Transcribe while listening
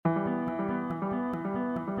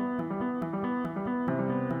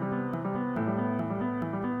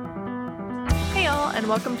and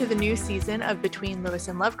welcome to the new season of Between Lewis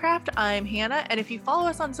and Lovecraft. I'm Hannah, and if you follow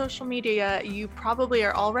us on social media, you probably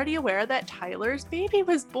are already aware that Tyler's baby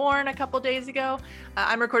was born a couple days ago.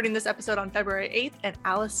 I'm recording this episode on February 8th, and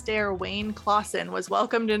Alastair Wayne Clausen was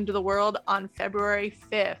welcomed into the world on February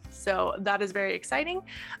 5th. So that is very exciting.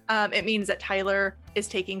 It means that Tyler is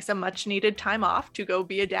taking some much needed time off to go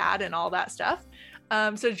be a dad and all that stuff.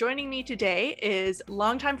 So joining me today is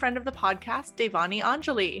longtime friend of the podcast, Devani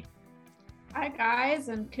Anjali. Hi guys,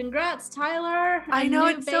 and congrats, Tyler. I know,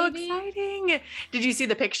 it's so exciting. Did you see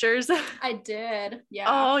the pictures? I did. Yeah.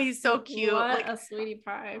 Oh, he's so cute. What like, a sweetie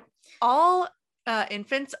pie. All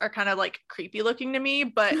infants are kind of like creepy looking to me,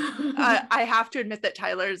 but I have to admit that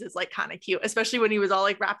Tyler's is like kind of cute, especially when he was all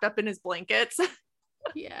like wrapped up in his blankets.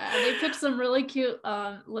 Yeah, they picked some really cute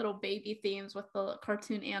little baby themes with the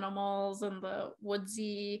cartoon animals and the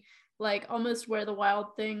woodsy, like almost where the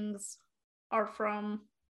wild things are from.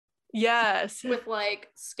 Yes. With like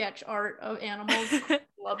sketch art of animals.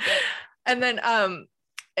 Loved it. And then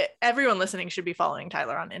everyone listening should be following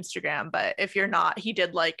Tyler on Instagram, but if you're not, he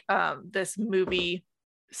did like this movie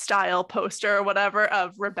style poster or whatever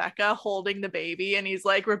of Rebecca holding the baby, and he's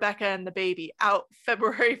like, Rebecca and the baby out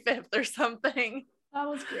February 5th or something. That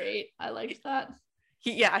was great. I liked that.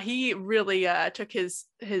 He really took his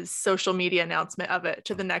social media announcement of it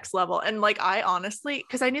to the next level. And like, I honestly,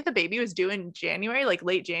 because I knew the baby was due in January, like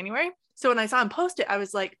late January. So when I saw him post it, I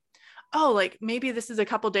was like, oh, like maybe this is a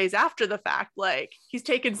couple days after the fact, like he's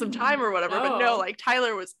taking some time or whatever. But no, like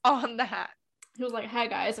Tyler was on that. He was like, hey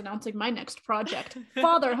guys, announcing my next project,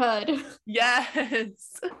 fatherhood.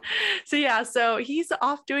 Yes. So he's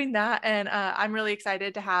off doing that. And I'm really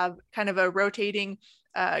excited to have kind of a rotating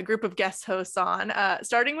group of guest hosts on,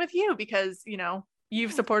 starting with you, because you know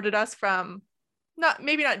you've supported us from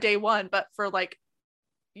maybe not day one, but for like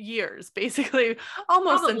years, basically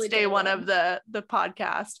almost Probably since day one of the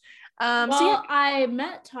podcast. I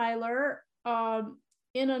met Tyler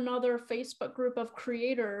in another Facebook group of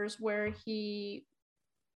creators where he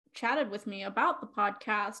chatted with me about the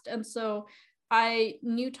podcast, and so I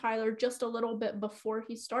knew Tyler just a little bit before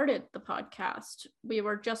he started the podcast. We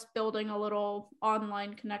were just building a little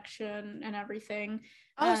online connection and everything.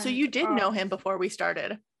 So you did know him before we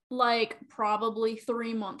started? Like probably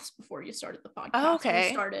 3 months before you started the podcast. Oh,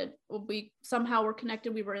 okay. We somehow were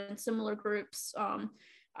connected. We were in similar groups.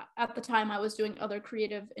 At the time I was doing other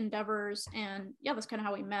creative endeavors, and yeah, that's kind of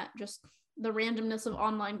how we met. Just the randomness of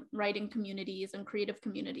online writing communities and creative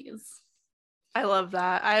communities. I love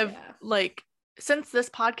that. I've like, since this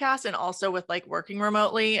podcast and also with like working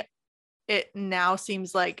remotely, it now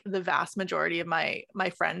seems like the vast majority of my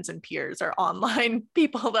friends and peers are online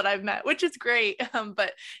people that I've met, which is great.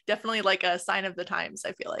 But definitely like a sign of the times,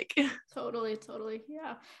 I feel like. Totally.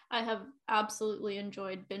 Yeah. I have absolutely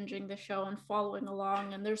enjoyed binging the show and following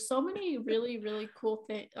along. And there's so many really, really cool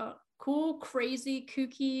things, cool, crazy,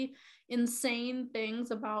 kooky, insane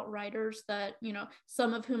things about writers that, you know,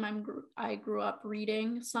 some of whom I grew up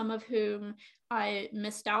reading, some of whom I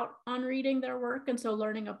missed out on reading their work, and so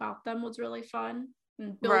learning about them was really fun.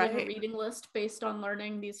 And building a reading list based on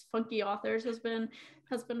learning these funky authors has been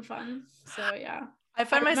fun. So yeah, I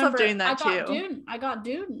find myself doing that too. I got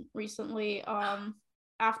Dune recently.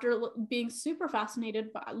 After being super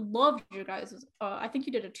fascinated, but I loved you guys. I think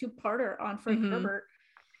you did a 2-parter on Frank Herbert.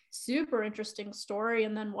 Super interesting story,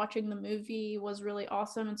 and then watching the movie was really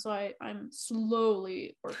awesome, and so I'm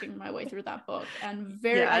slowly working my way through that book, and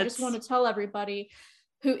I just want to tell everybody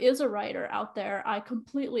who is a writer out there, I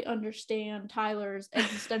completely understand Tyler's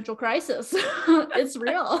existential crisis. It's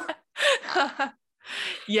real.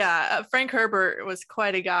 Yeah, Frank Herbert was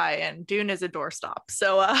quite a guy, and Dune is a doorstop,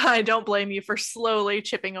 so I don't blame you for slowly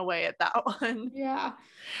chipping away at that one. Yeah,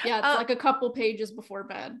 it's like a couple pages before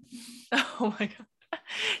bed. Oh my god.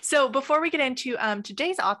 So before we get into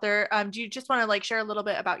today's author, do you just want to like share a little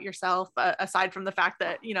bit about yourself, aside from the fact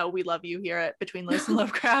that, you know, we love you here at Between Lewis and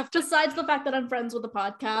Lovecraft? Besides the fact that I'm friends with the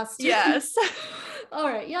podcast. Yes. All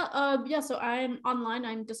right. Yeah. So I'm online.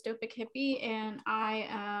 I'm Dystopic Hippie, and I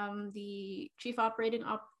am the chief operating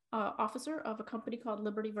officer of a company called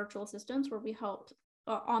Liberty Virtual Assistants, where we help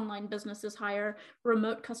online businesses hire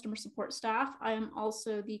remote customer support staff. I am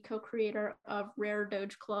also the co-creator of Rare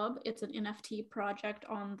Doge Club. It's an NFT project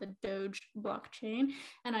on the Doge blockchain.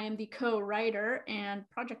 And I am the co-writer and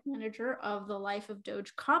project manager of the Life of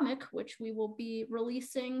Doge comic, which we will be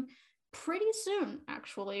releasing pretty soon,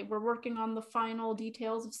 actually. We're working on the final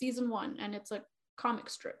details of season 1, and it's a comic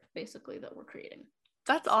strip, basically, that we're creating.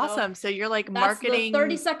 That's awesome. So you're like marketing. That's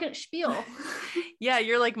the 30-second spiel. Yeah,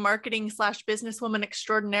 you're like marketing / businesswoman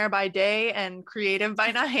extraordinaire by day and creative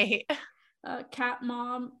by night. Cat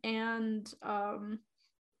mom and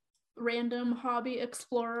random hobby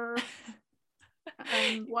explorer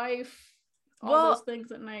and wife, all those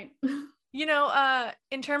things at night.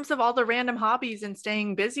 In terms of all the random hobbies and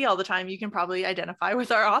staying busy all the time, you can probably identify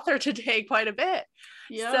with our author today quite a bit.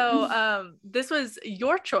 Yep. So this was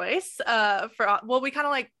your choice we kind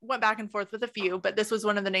of like went back and forth with a few, but this was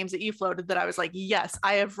one of the names that you floated that I was like, yes,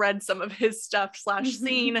 I have read some of his stuff /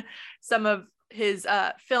 seen some of his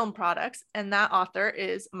film products, and that author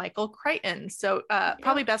is Michael Crichton. So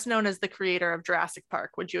probably best known as the creator of Jurassic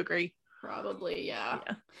Park. Would you agree? Probably, yeah.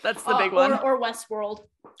 That's the big one. Or Westworld.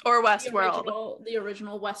 Or Westworld. The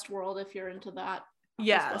original Westworld, if you're into that.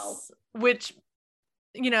 Yes. Well. Which,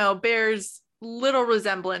 bears little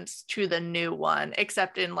resemblance to the new one,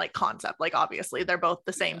 except in like concept. Like obviously they're both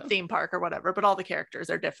the same theme park or whatever, but all the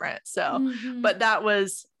characters are different. So, but that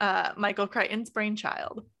was Michael Crichton's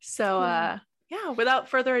brainchild. So without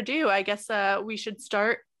further ado, I guess we should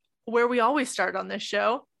start where we always start on this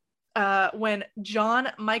show. When John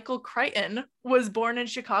Michael Crichton was born in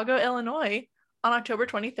Chicago, Illinois on October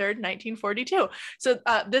 23rd, 1942. So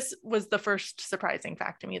this was the first surprising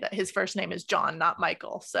fact to me, that his first name is John, not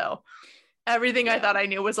Michael. So everything I thought I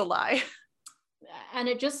knew was a lie. And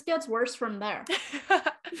it just gets worse from there.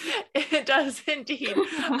 It does indeed.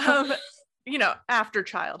 After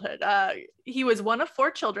childhood, he was one of 4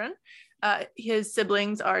 children. His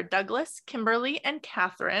siblings are Douglas, Kimberly, and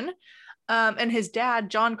Catherine. And his dad,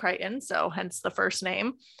 John Crichton, so hence the first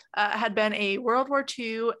name, had been a World War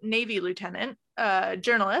II Navy lieutenant,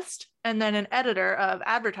 journalist, and then an editor of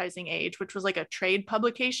Advertising Age, which was like a trade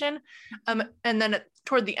publication. And then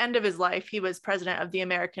toward the end of his life, he was president of the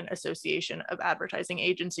American Association of Advertising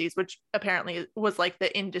Agencies, which apparently was like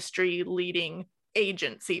the industry leading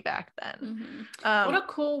agency back then. What a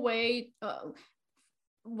cool way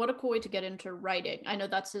to get into writing. I know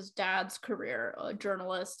that's his dad's career, a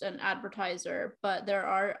journalist and advertiser, but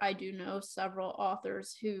I do know several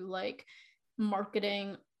authors who like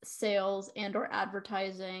marketing, sales, and or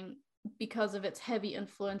advertising, because of its heavy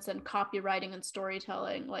influence in copywriting and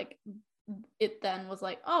storytelling. Like it then was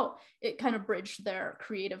like, it kind of bridged their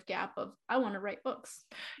creative gap of, I want to write books.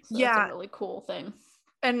 So that's a really cool thing.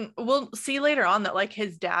 And we'll see later on that like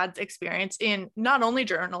his dad's experience in not only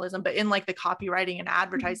journalism, but in like the copywriting and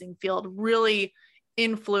advertising field really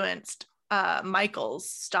influenced Michael's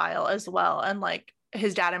style as well. And like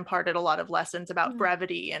his dad imparted a lot of lessons about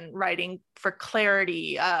brevity and writing for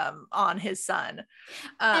clarity on his son.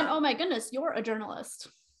 And oh my goodness, you're a journalist.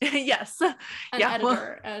 Yes. An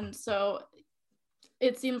editor. And so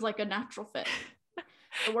it seems like a natural fit.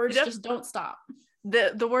 The words just don't stop.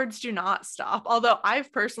 The words do not stop. Although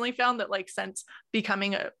I've personally found that like since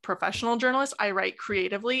becoming a professional journalist, I write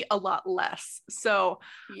creatively a lot less. So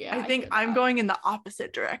I think I'm going in the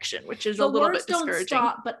opposite direction, which is a little bit discouraging. The words don't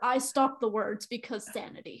stop, but I stop the words because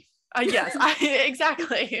sanity. Yes,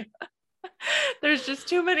 exactly. There's just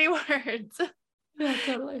too many words. Yeah,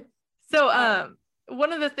 totally. So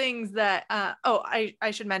one of the things that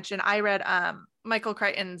I should mention, I read Michael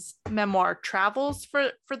Crichton's memoir Travels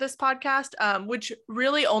for this podcast, which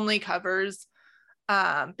really only covers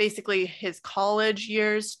basically his college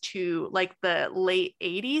years to like the late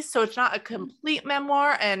 80s. So it's not a complete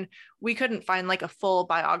memoir, and we couldn't find like a full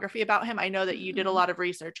biography about him. I know that you did a lot of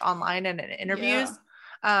research online and in interviews.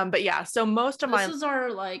 But yeah, so most of this is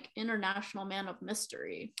our like international man of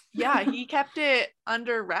mystery. Yeah, he kept it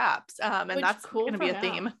under wraps. And that's cool, going to be a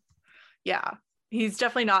theme. Yeah. He's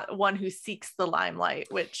definitely not one who seeks the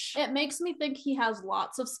limelight, which it makes me think he has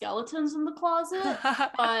lots of skeletons in the closet,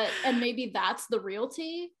 and maybe that's the real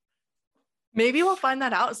tea. Maybe we'll find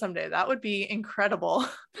that out someday. That would be incredible.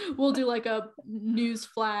 We'll do like a news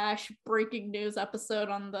flash breaking news episode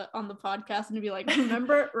on the podcast and be like,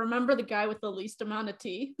 remember the guy with the least amount of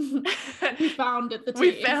tea? We found it.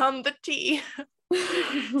 We found the tea.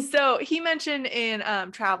 So he mentioned in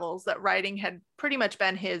Travels that writing had pretty much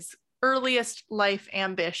been his earliest life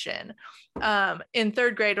ambition. In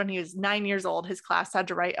 3rd grade, when he was 9 years old, his class had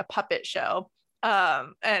to write a puppet show.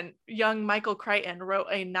 And young Michael Crichton wrote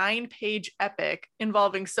a 9-page epic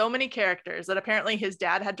involving so many characters that apparently his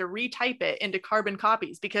dad had to retype it into carbon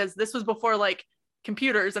copies, because this was before like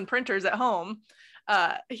computers and printers at home.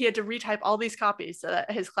 He had to retype all these copies so that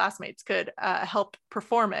his classmates could help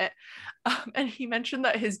perform it. And he mentioned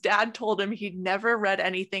that his dad told him he'd never read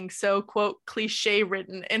anything so, quote, cliche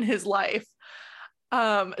written in his life.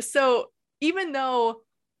 So even though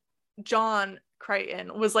John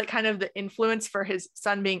Crichton was like kind of the influence for his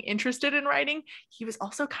son being interested in writing, he was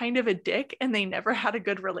also kind of a dick, and they never had a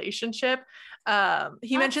good relationship.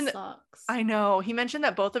 He mentioned that, I know, he mentioned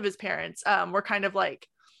that both of his parents were kind of like,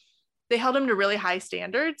 they held him to really high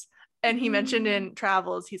standards, And he mentioned in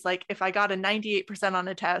travels, he's like, if I got a 98% on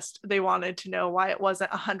a test, they wanted to know why it wasn't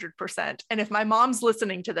 100%. And if my mom's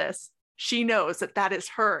listening to this, she knows that that is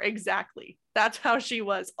her exactly. That's how she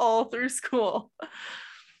was all through school.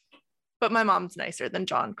 But my mom's nicer than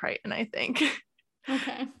John Crichton, I think.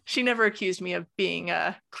 Okay. She never accused me of being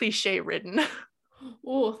cliche ridden.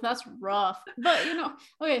 Oh, that's rough. But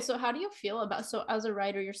okay, so how do you feel about, so as a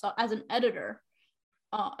writer yourself, as an editor,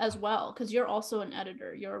 as well, because you're also an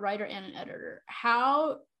editor, you're a writer and an editor.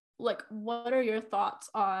 How, like, what are your thoughts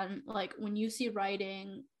on, like, when you see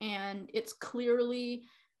writing and it's clearly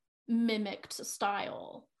mimicked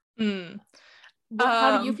style?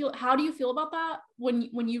 How do you feel? How do you feel about that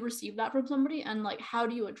when you receive that from somebody, and like, how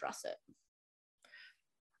do you address it?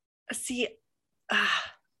 See,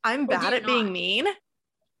 I'm bad at being mean.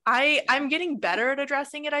 I'm getting better at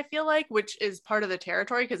addressing it, I feel like, which is part of the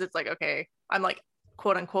territory, because it's like, okay, I'm like,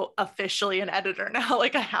 quote unquote, officially an editor now.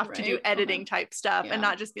 Like, I have to do editing type stuff and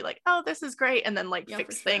not just be like, oh, this is great, and then like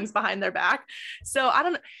fix things behind their back. So I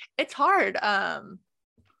don't know. It's hard. I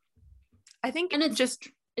think, and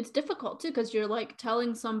it's difficult too, because you're like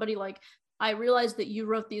telling somebody, like, I realize that you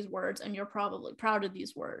wrote these words and you're probably proud of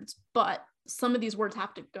these words, but some of these words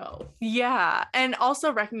have to go. Yeah. And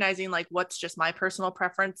also recognizing like what's just my personal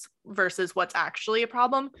preference versus what's actually a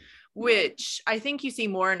problem, which I think you see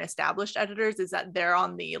more in established editors, is that they're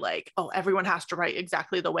on the like, oh, everyone has to write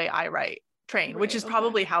exactly the way I write train, which is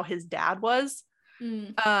probably how his dad was.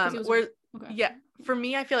 For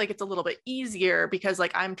me, I feel like it's a little bit easier because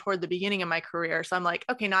like I'm toward the beginning of my career. So I'm like,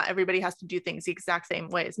 okay, not everybody has to do things the exact same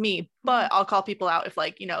way as me, but I'll call people out if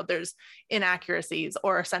like, there's inaccuracies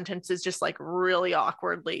or a sentence is just like really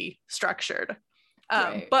awkwardly structured.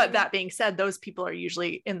 But that being said, those people are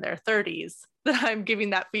usually in their 30s that I'm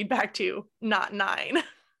giving that feedback to, not 9.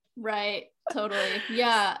 Right. Totally.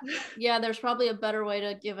 Yeah. There's probably a better way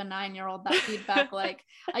to give a 9-year-old that feedback. Like,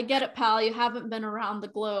 I get it, pal. You haven't been around the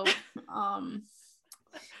globe.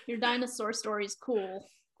 Your dinosaur story is cool.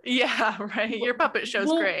 Yeah, right. Your puppet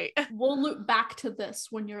show's great. We'll loop back to this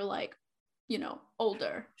when you're like,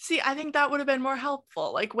 older. See, I think that would have been more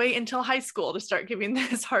helpful. Like, wait until high school to start giving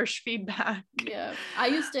this harsh feedback. Yeah. I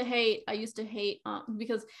used to hate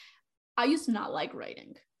because I used to not like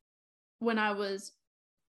writing when I was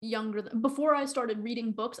younger. Before I started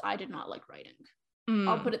reading books, I did not like writing.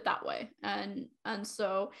 I'll put it that way. And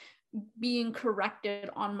so being corrected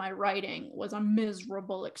on my writing was a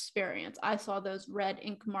miserable experience. I saw those red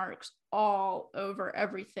ink marks all over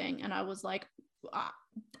everything, and I was like,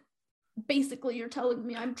 basically you're telling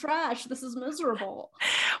me I'm trash. This is miserable.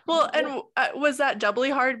 Well, and was that doubly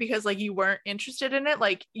hard because like you weren't interested in it?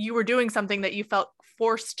 Like you were doing something that you felt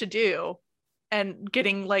forced to do and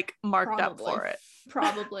getting like marked up for it?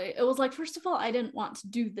 Probably. It was like, first of all, I didn't want to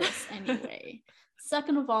do this anyway.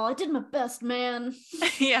 Second of all, I did my best, man.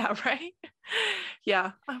 Yeah, right.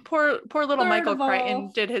 Yeah, poor little Michael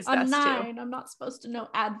Crichton did his best 9, too. I'm not supposed to know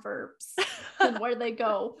adverbs and where they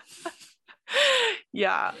go.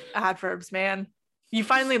 Yeah, adverbs, man. You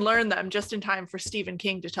finally learned them just in time for Stephen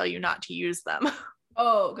King to tell you not to use them.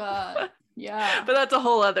 Oh God, yeah. But that's a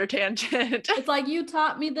whole other tangent. It's like, you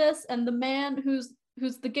taught me this, and the man who's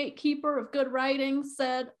the gatekeeper of good writing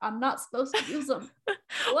said I'm not supposed to use them.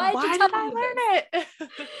 Why did I learn it?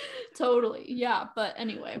 Totally. Yeah. But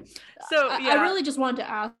anyway, so I really just wanted to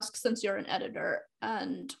ask, since you're an editor,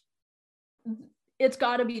 and it's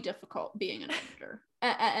got to be difficult being an editor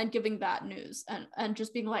and giving that news and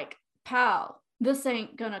just being like, pal, this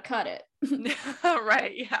ain't gonna cut it.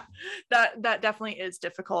 Right. Yeah. That definitely is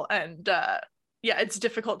difficult. And yeah, it's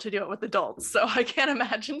difficult to do it with adults. So I can't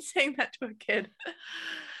imagine saying that to a kid.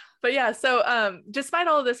 But yeah, so despite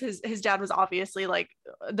all of this, his dad was obviously like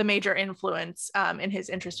the major influence in his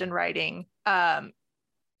interest in writing.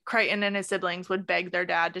 Crichton and his siblings would beg their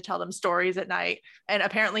dad to tell them stories at night. And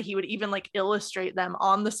apparently he would even like illustrate them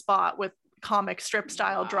on the spot with comic strip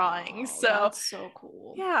style drawings. So that's so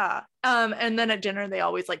cool. Yeah. And then at dinner they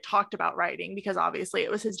always like talked about writing because obviously it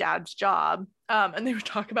was his dad's job. And they would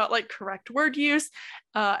talk about like correct word use,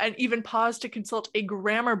 and even pause to consult a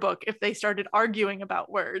grammar book if they started arguing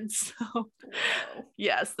about words. So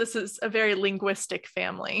yes, this is a very linguistic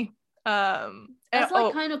family. That's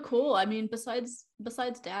like kind of cool. I mean, besides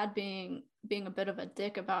dad being a bit of a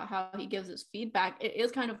dick about how he gives his feedback, it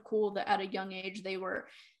is kind of cool that at a young age they were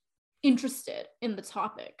interested in the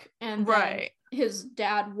topic, and his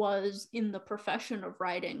dad was in the profession of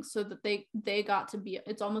writing, so that they got to be,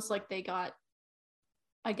 it's almost like they got,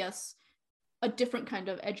 I guess, a different kind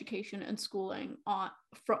of education and schooling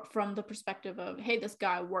from the perspective of, hey, this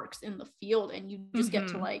guy works in the field, and you just get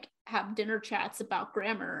to like have dinner chats about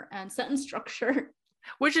grammar and sentence structure.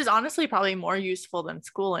 which is honestly probably more useful than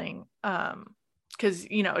schooling, because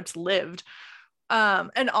it's lived.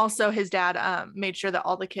 And also his dad made sure that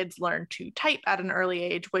all the kids learned to type at an early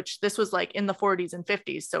age, which this was like in the 40s and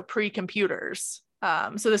 50s, so pre-computers.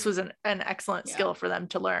 So this was an excellent skill for them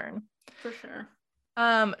to learn. For sure.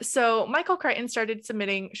 So Michael Crichton started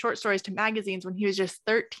submitting short stories to magazines when he was just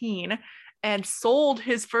 13 and sold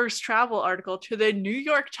his first travel article to the New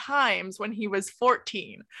York Times when he was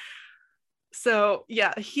 14. So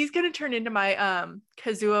yeah, he's gonna turn into my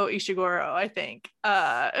Kazuo Ishiguro, I think.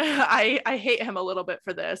 I hate him a little bit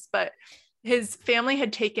for this, but his family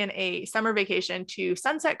had taken a summer vacation to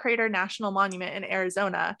Sunset Crater National Monument in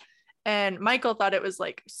Arizona, and Michael thought it was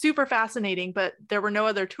like super fascinating, but there were no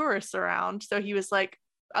other tourists around, so he was like,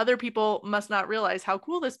 other people must not realize how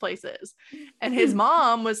cool this place is. And his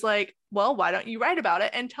mom was like, well, why don't you write about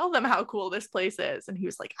it and tell them how cool this place is? And he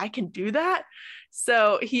was like, I can do that.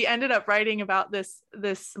 So he ended up writing about this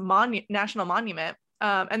national monument,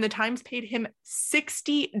 and the Times paid him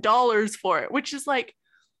 $60 for it, which is like,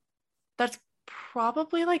 that's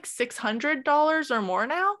probably like $600 or more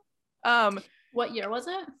now. What year was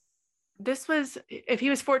it? This was, if he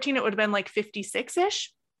was 14, it would have been like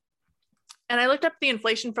 56-ish. And I looked up the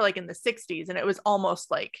inflation for like in the 60s, and it was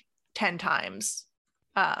almost like 10 times.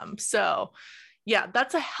 So yeah,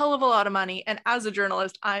 that's a hell of a lot of money. And as a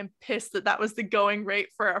journalist, I'm pissed that was the going rate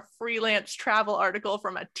for a freelance travel article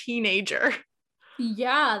from a teenager.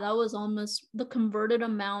 Yeah, that was almost, the converted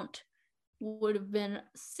amount would have been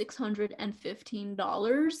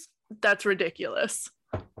 $615. That's ridiculous.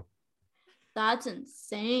 That's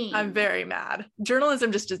insane. I'm very mad.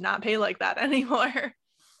 Journalism just does not pay like that anymore.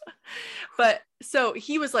 But so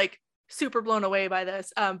he was like super blown away by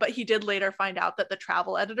this. But he did later find out that the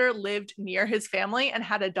travel editor lived near his family and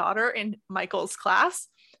had a daughter in Michael's class.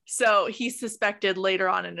 So he suspected later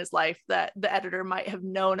on in his life that the editor might have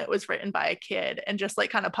known it was written by a kid and just like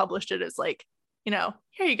kind of published it as like, here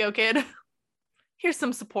you go, kid. Here's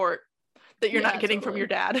some support that you're not getting from your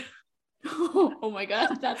dad. Oh my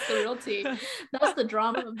God, that's the real tea. That's the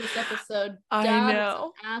drama of this episode. I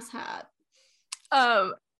know. Asshat.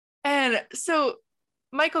 And so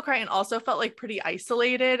Michael Crichton also felt like pretty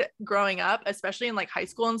isolated growing up, especially in like high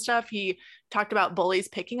school and stuff. He talked about bullies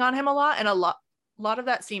picking on him a lot, and a lot of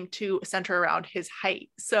that seemed to center around his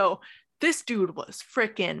height. So this dude was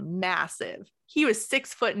freaking massive. He was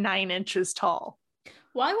 6'9" tall.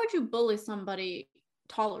 Why would you bully somebody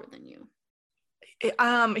taller than you?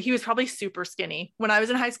 He was probably super skinny. When I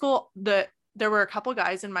was in high school, there were a couple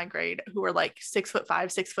guys in my grade who were like 6'5",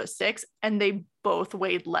 6'6", and they both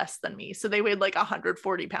weighed less than me. So they weighed like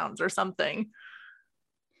 140 pounds or something.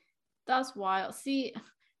 That's wild. See,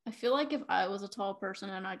 I feel like if I was a tall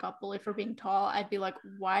person and I got bullied for being tall, I'd be like,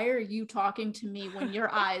 why are you talking to me when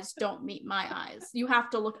your eyes don't meet my eyes? You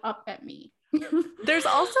have to look up at me. There's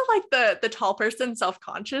also like the tall person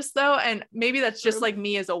self-conscious though, and maybe that's just like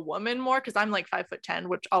me as a woman more, because I'm like 5'10",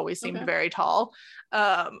 which always seemed very tall.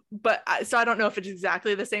 But so I don't know if it's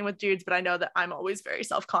exactly the same with dudes, but I know that I'm always very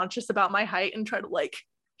self-conscious about my height and try to like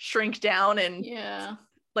shrink down in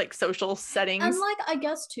like social settings. And like, I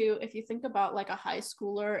guess too, if you think about like a high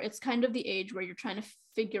schooler, it's kind of the age where you're trying to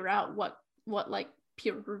figure out what like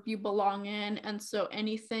peer group you belong in, and so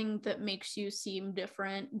anything that makes you seem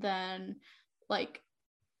different than like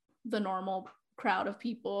the normal crowd of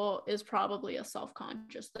people is probably a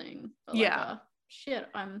self-conscious thing. But like, shit,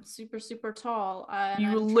 I'm super, super tall.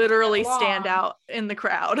 You literally stand out in the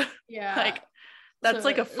crowd. Yeah. Like that's so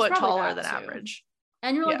like a foot taller than average.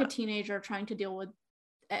 And you're like a teenager trying to deal with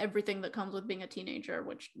everything that comes with being a teenager,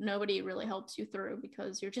 which nobody really helps you through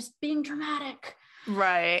because you're just being dramatic.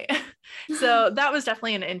 Right. So that was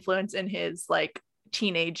definitely an influence in his like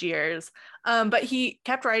teenage years. But he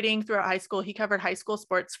kept writing throughout high school. He covered high school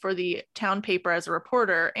sports for the town paper as a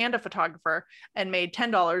reporter and a photographer, and made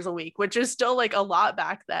 $10 a week, which is still like a lot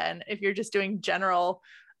back then if you're just doing general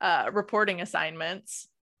reporting assignments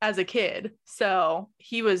as a kid. So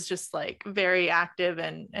he was just like very active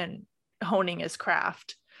and honing his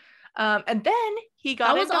craft. And then he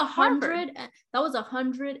got into Harvard. That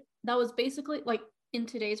was basically like, in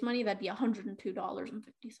today's money, that'd be $102.50.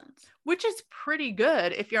 Which is pretty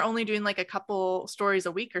good if you're only doing like a couple stories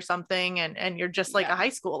a week or something, and you're just like a high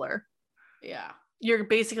schooler. Yeah. You're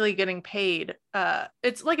basically getting paid.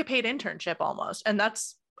 It's like a paid internship almost. And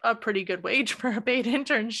that's a pretty good wage for a paid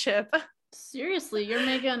internship. Seriously, you're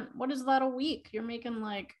making, what is that a week? You're making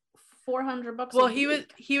like $400 Well, a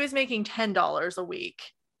week. he was making $10 a week.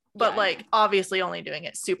 But like obviously only doing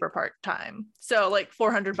it super part-time. So like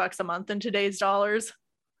 $400 a month in today's dollars.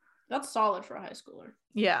 That's solid for a high schooler.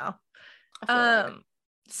 Yeah.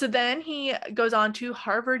 So then he goes on to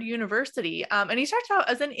Harvard University, and he starts out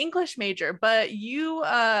as an English major, but you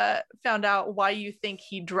found out why you think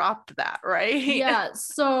he dropped that, right? Yeah,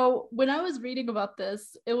 so when I was reading about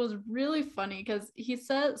this, it was really funny because he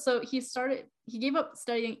said, so he gave up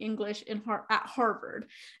studying English at Harvard,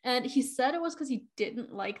 and he said it was because he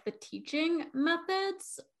didn't like the teaching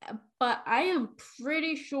methods, but I am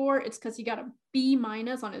pretty sure it's because he got a B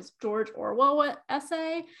minus on his George Orwell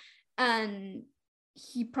essay, and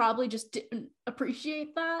he probably just didn't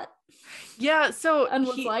appreciate that. Yeah, so and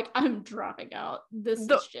was like, I'm dropping out. This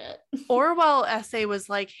is shit. Orwell essay was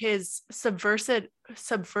like his subversive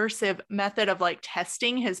method of like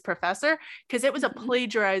testing his professor, because it was a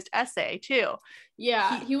plagiarized essay too.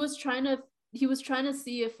 Yeah, he was trying to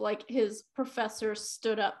see if like his professor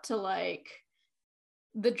stood up to like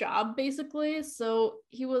the job, basically. So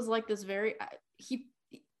he was like this very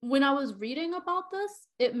when I was reading about this,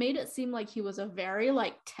 it made it seem like he was a very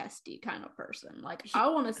like testy kind of person. Like, I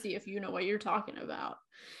want to see if you know what you're talking about.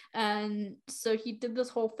 And so he did this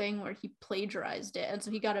whole thing where he plagiarized it. And so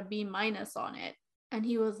he got a B minus on it. And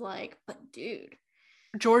he was like, but dude,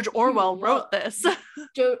 George Orwell wrote this.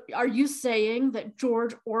 Are you saying that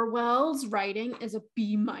George Orwell's writing is a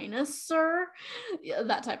B minus, sir? Yeah,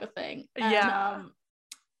 that type of thing. Yeah. And,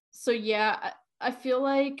 so yeah, I feel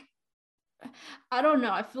like, I don't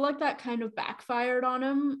know. I feel like that kind of backfired on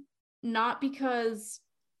him, not because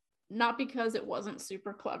it wasn't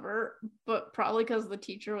super clever, but probably because the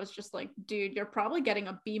teacher was just like, dude, you're probably getting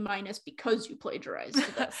a B minus because you plagiarized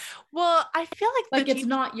this. Well, I feel like it's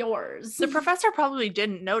not yours. The professor probably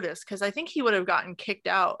didn't notice, because I think he would have gotten kicked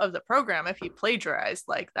out of the program if he plagiarized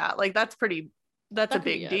like that. Like, that's a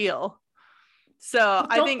big deal. So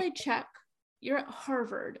I think they check? You're at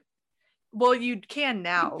Harvard. Well, you can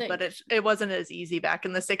now, but it wasn't as easy back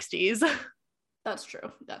in the 60s. That's true.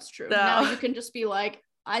 So, now you can just be like,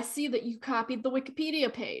 I see that you copied the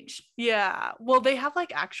Wikipedia page. Yeah. Well, they have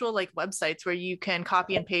like actual like websites where you can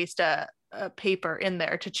copy and paste a paper in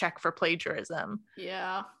there to check for plagiarism.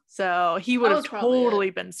 Yeah. So he would have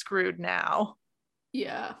totally been screwed now.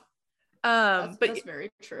 Yeah. But that's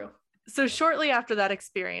very true. So shortly after that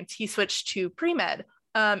experience, he switched to pre-med.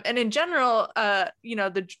 And in general,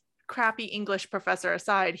 the crappy English professor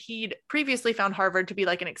aside, he'd previously found Harvard to be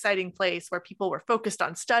like an exciting place where people were focused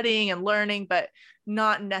on studying and learning, but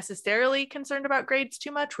not necessarily concerned about grades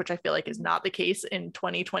too much, which I feel like is not the case in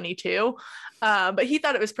 2022. But he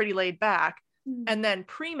thought it was pretty laid back. And then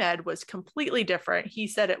pre-med was completely different. He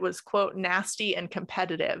said it was, quote, nasty and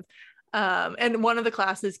competitive. And one of the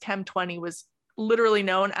classes, Chem 20, was literally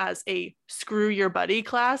known as a screw your buddy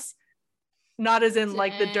class. Not as in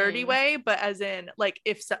like the dirty way, but as in like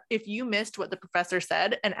if you missed what the professor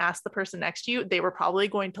said and asked the person next to you, they were probably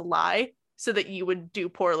going to lie so that you would do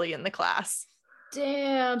poorly in the class.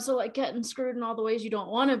 Damn. So like getting screwed in all the ways you don't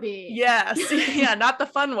want to be. Yes. Yeah, not the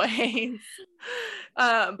fun ways.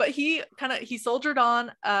 But he soldiered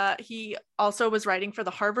on. He also was writing for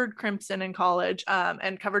the Harvard Crimson in college,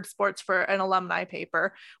 and covered sports for an alumni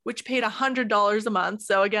paper, which paid $100 a month.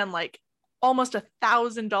 So again, like almost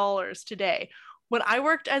 $1,000 today. When I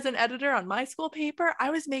worked as an editor on my school paper, I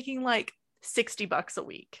was making like $60 a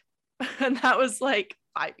week. And that was like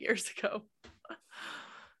 5 years ago.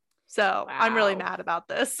 So wow. I'm really mad about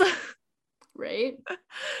this. Right.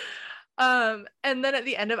 And then at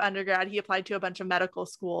the end of undergrad, he applied to a bunch of medical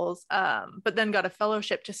schools, but then got a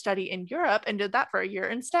fellowship to study in Europe and did that for a year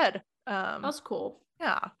instead. That's cool.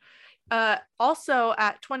 Yeah. Also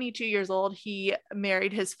at 22 years old, he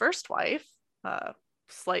married his first wife.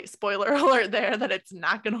 Slight spoiler alert there that it's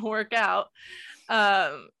not going to work out.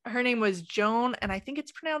 Her name was Joan, and I think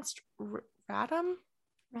it's pronounced Radham.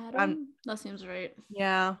 That seems right.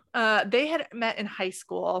 Yeah. They had met in high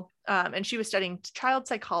school, and she was studying child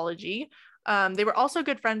psychology. They were also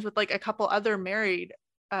good friends with like a couple other married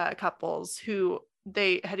couples who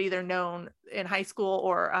they had either known in high school,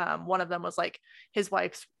 or one of them was like his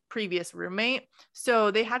wife's previous roommate.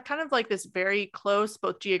 So they had kind of like this very close,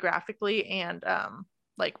 both geographically and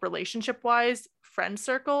like relationship wise, friend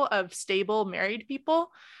circle of stable married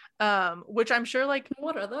people, which I'm sure like,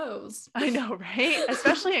 what are those? I know, right?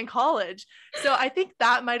 Especially in college. So I think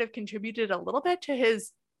that might have contributed a little bit to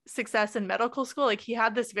his success in medical school. Like he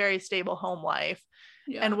had this very stable home life.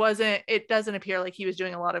 Yeah. And it doesn't appear like he was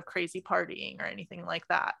doing a lot of crazy partying or anything like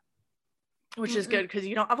that, which is good because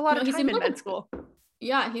you don't have a lot of time in med school.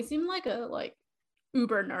 Yeah, he seemed like a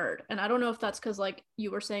uber nerd, and I don't know if that's because like you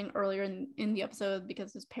were saying earlier in the episode,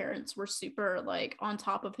 because his parents were super like on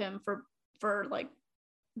top of him for like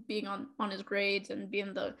being on his grades and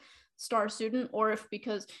being the star student, or if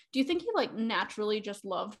because do you think he like naturally just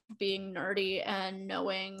loved being nerdy and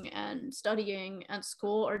knowing and studying at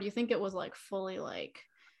school, or do you think it was like fully like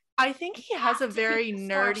I think he has a very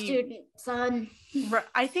star nerdy student, son?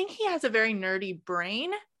 I think he has a very nerdy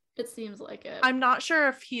brain. It seems like it. I'm not sure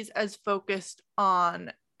if he's as focused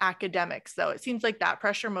on academics though. It seems like that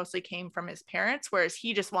pressure mostly came from his parents, whereas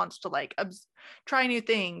he just wants to like try new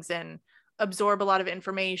things and absorb a lot of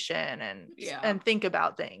information and think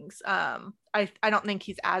about things. I don't think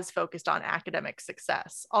he's as focused on academic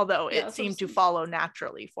success, although it seemed to follow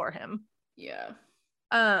naturally for him. Yeah.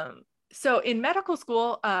 So in medical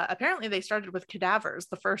school, apparently they started with cadavers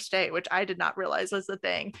the first day, which I did not realize was a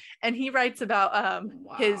thing. And he writes about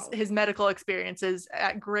his medical experiences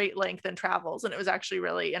at great length and travels, and it was actually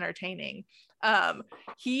really entertaining.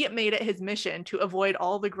 He made it his mission to avoid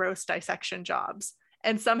all the gross dissection jobs,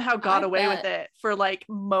 and somehow got away with it for like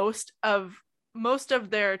most of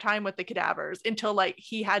their time with the cadavers, until like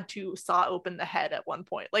he had to saw open the head at one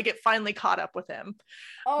point. Like it finally caught up with him.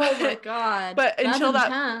 My god. But until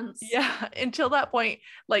that point,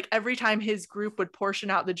 like every time his group would portion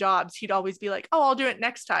out the jobs, he'd always be like, oh, I'll do it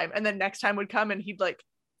next time, and then next time would come and he'd like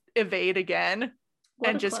evade again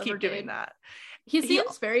and just keep doing that. He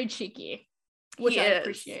seems very cheeky, which I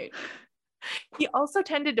appreciate. He also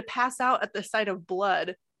tended to pass out at the sight of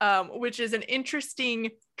blood, which is an interesting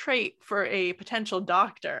trait for a potential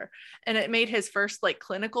doctor. And it made his first like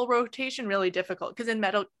clinical rotation really difficult, because in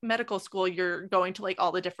medical school, you're going to like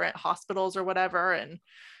all the different hospitals or whatever. And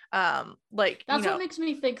like, that's what makes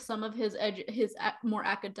me think some of his more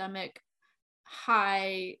academic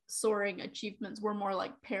high soaring achievements were more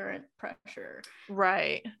like parent pressure,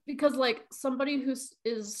 right? Because like somebody who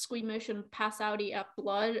is squeamish and pass outy at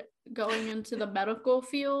blood going into the medical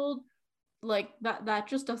field, like that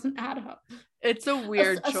just doesn't add up. It's a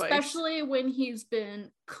weird choice, especially when he's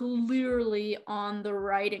been clearly on the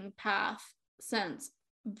writing path since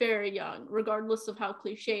very young, regardless of how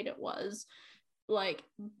cliched it was. Like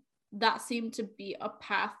that seemed to be a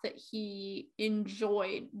path that he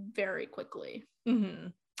enjoyed very quickly. Mm-hmm.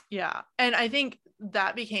 Yeah. And I think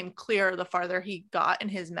that became clear the farther he got in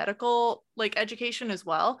his medical like education as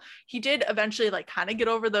well. He did eventually like kind of get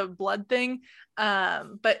over the blood thing.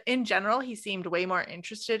 But in general, he seemed way more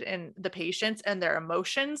interested in the patients and their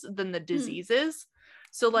emotions than the diseases.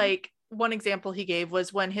 So like one example he gave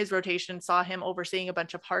was when his rotation saw him overseeing a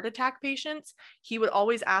bunch of heart attack patients, he would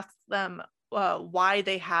always ask them why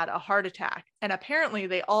they had a heart attack. And apparently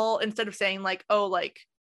they all, instead of saying like, oh, like,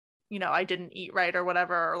 you know, I didn't eat right or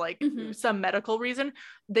whatever, or like some medical reason,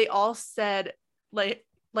 they all said like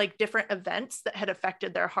different events that had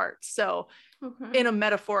affected their hearts. So in a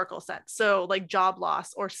metaphorical sense, so like job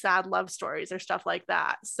loss or sad love stories or stuff like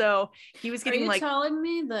that. So he was getting like, telling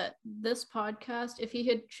me that this podcast, if he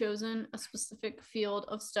had chosen a specific field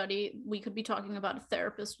of study, we could be talking about a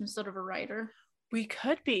therapist instead of a writer? We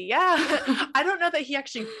could be, yeah. I don't know that he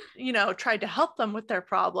actually, you know, tried to help them with their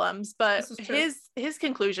problems, but his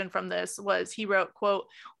conclusion from this was, he wrote, quote,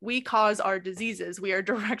 "We cause our diseases. We are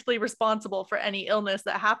directly responsible for any illness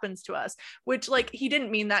that happens to us," which like, he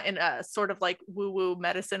didn't mean that in a sort of like woo-woo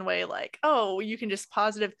medicine way, like, oh, you can just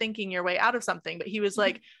positive thinking your way out of something. But he was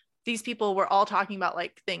like, these people were all talking about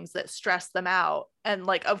like things that stressed them out. And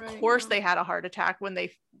like, of course they had a heart attack when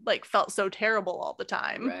they like felt so terrible all the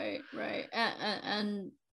time. Right.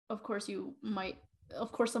 And of course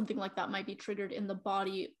something like that might be triggered in the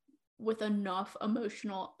body with enough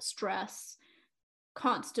emotional stress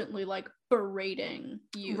constantly like berating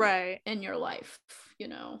you in your life, you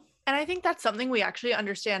know. And I think that's something we actually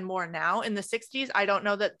understand more now. In the 60s, I don't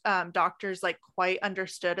know that doctors like quite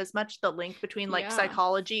understood as much the link between like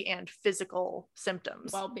psychology and physical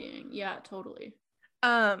symptoms. Well-being. Yeah, totally.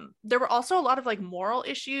 There were also a lot of like moral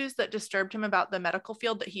issues that disturbed him about the medical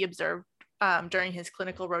field that he observed during his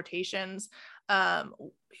clinical rotations.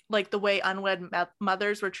 Like the way unwed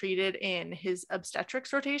mothers were treated in his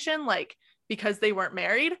obstetrics rotation, like because they weren't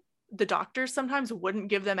married, the doctors sometimes wouldn't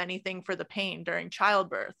give them anything for the pain during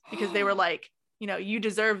childbirth, because they were like, you know, you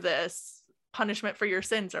deserve this punishment for your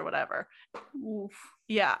sins or whatever. Oof.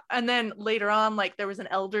 Yeah. And then later on, like there was an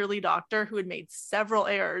elderly doctor who had made several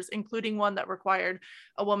errors, including one that required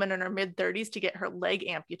a woman in her mid-30s to get her leg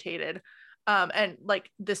amputated. And like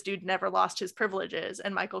this dude never lost his privileges.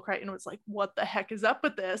 And Michael Crichton was like, what the heck is up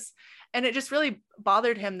with this? And it just really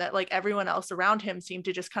bothered him that like everyone else around him seemed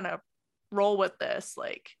to just kind of roll with this.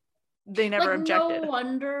 Like they never objected. No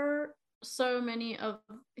wonder so many of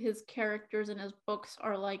his characters in his books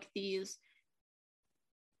are like these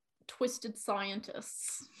twisted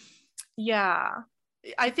scientists. Yeah.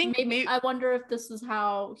 I think maybe I wonder if this is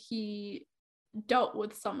how he dealt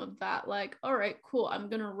with some of that. Like, all right, cool, I'm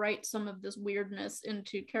gonna write some of this weirdness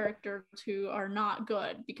into characters who are not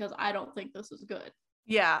good because I don't think this is good.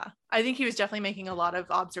 Yeah, I think he was definitely making a lot of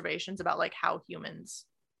observations about like how humans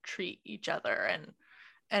treat each other,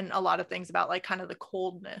 and a lot of things about like kind of the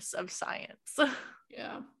coldness of science.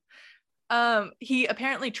 Yeah. He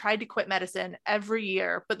apparently tried to quit medicine every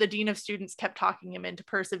year, but the dean of students kept talking him into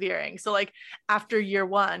persevering. So like after year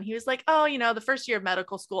one, he was like, oh, the first year of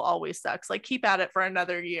medical school always sucks. Like keep at it for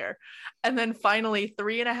another year. And then finally,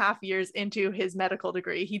 3.5 years into his medical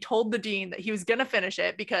degree, he told the dean that he was going to finish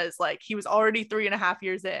it because like he was already 3.5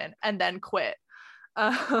 years in, and then quit.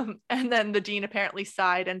 And then the dean apparently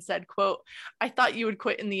sighed and said, quote, I thought you would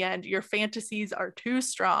quit in the end. Your fantasies are too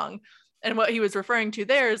strong. And what he was referring to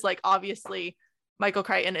there is like, obviously, Michael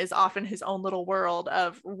Crichton is off in his own little world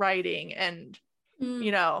of writing and,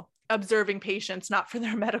 observing patients, not for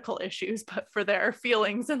their medical issues, but for their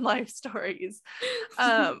feelings and life stories.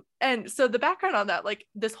 And so the background on that, like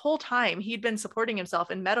this whole time, he'd been supporting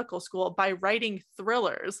himself in medical school by writing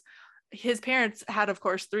thrillers. His parents had, of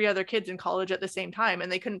course, 3 other kids in college at the same time,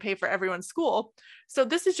 and they couldn't pay for everyone's school. So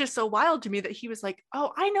this is just so wild to me that he was like,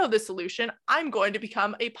 oh, I know the solution. I'm going to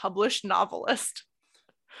become a published novelist.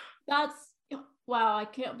 That's, wow, I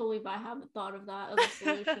can't believe I haven't thought of that as a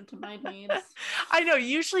solution to my needs. I know.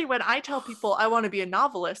 Usually when I tell people I want to be a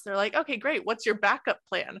novelist, they're like, okay, great. What's your backup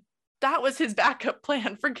plan? That was his backup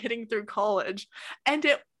plan for getting through college. And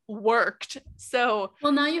it worked. So,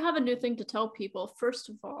 well, now you have a new thing to tell people. First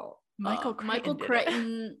of all, Michael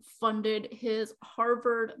Crichton funded his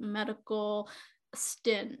Harvard medical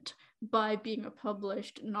stint by being a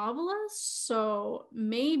published novelist. So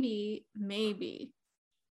maybe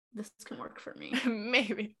this can work for me.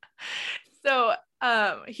 Maybe. So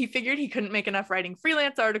he figured he couldn't make enough writing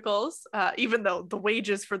freelance articles, even though the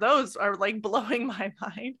wages for those are like blowing my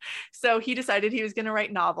mind. So he decided he was going to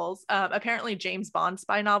write novels. Apparently James Bond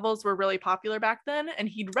spy novels were really popular back then, and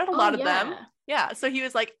he'd read a lot of them. Yeah. So he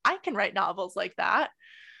was like, I can write novels like that.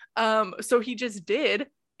 So he just did.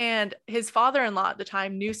 And his father-in-law at the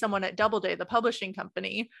time knew someone at Doubleday, the publishing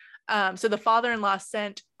company. So the father-in-law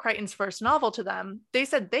sent Crichton's first novel to them. They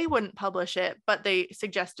said they wouldn't publish it, but they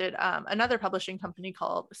suggested another publishing company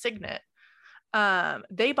called Signet.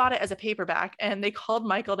 They bought it as a paperback, and they called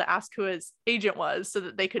Michael to ask who his agent was so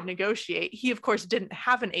that they could negotiate. He, of course, didn't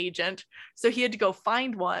have an agent, so he had to go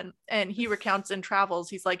find one. And he recounts in Travels,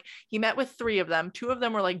 he's like, he met with 3 of them. 2 of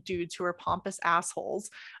them were like dudes who were pompous assholes.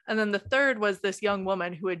 And then the third was this young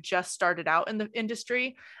woman who had just started out in the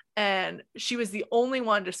industry. And she was the only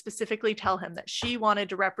one to specifically tell him that she wanted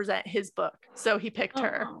to represent his book. So he picked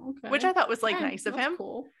her, okay. Which I thought was like nice of him.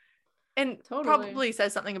 Cool. And probably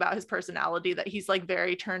says something about his personality, that he's like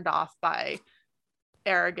very turned off by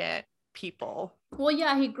arrogant people. Well,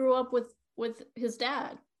 yeah, he grew up with his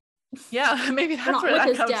dad. Yeah, maybe that's not where with that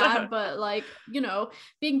his comes dad, up. but like,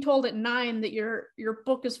 being told at 9 that your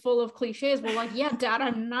book is full of cliches. Well, like, yeah, Dad,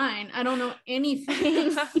 I'm 9. I don't know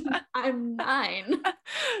anything. I'm 9.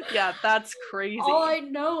 Yeah, that's crazy. All I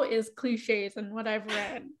know is cliches and what I've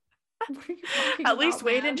read. What are you talking At least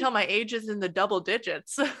wait man? until my age is in the double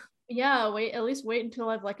digits. Yeah, at least wait until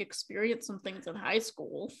I've like experienced some things in high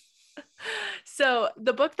school. So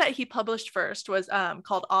the book that he published first was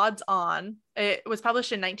called Odds On. It was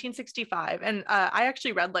published in 1965, and I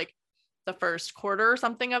actually read like the first quarter or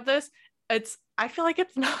something of this. I feel like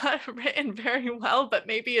it's not written very well, but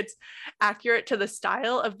maybe it's accurate to the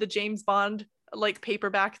style of the James Bond like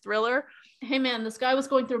paperback thriller. Hey man, this guy was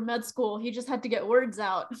going through med school. He just had to get words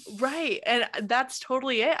out. Right. And that's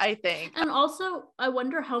totally it, I think. And also, I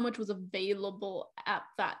wonder how much was available at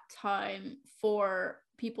that time for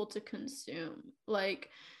people to consume. Like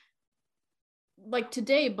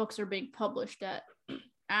today, books are being published at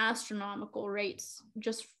astronomical rates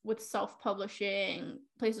just with self-publishing.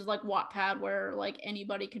 Places like Wattpad, where like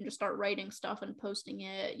anybody can just start writing stuff and posting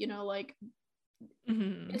it, like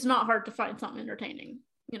it's not hard to find something entertaining,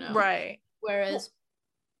 Right. Whereas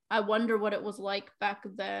I wonder what it was like back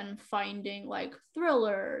then finding like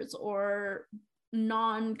thrillers or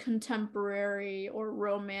non-contemporary or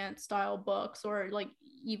romance style books, or like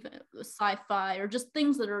even sci-fi, or just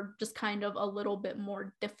things that are just kind of a little bit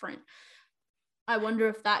more different. I wonder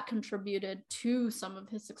if that contributed to some of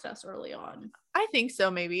his success early on. I think so,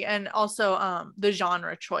 maybe. And also the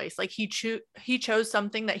genre choice, like he chose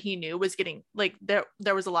something that he knew was getting like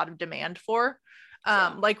there was a lot of demand for.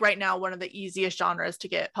 Like right now, one of the easiest genres to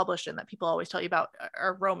get published in that people always tell you about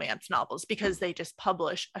are romance novels, because they just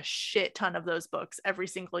publish a shit ton of those books every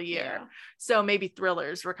single year. Yeah. So maybe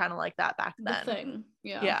thrillers were kind of like that back then. The thing.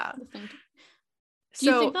 Yeah. Yeah. Do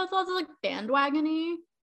you think that's also like bandwagony?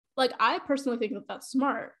 like, I personally think that that's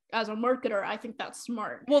smart. As a marketer, I think that's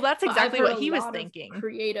smart. Well, that's But I've exactly heard what a he was lot of thinking.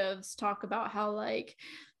 creatives talk about how, like,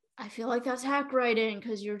 I feel like that's hack writing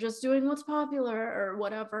because you're just doing what's popular or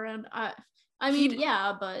whatever. And I mean,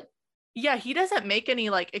 yeah, but yeah, he doesn't make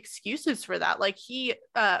any like excuses for that. Like he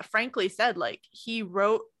frankly said like he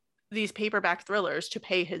wrote these paperback thrillers to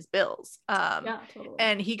pay his bills. yeah, totally.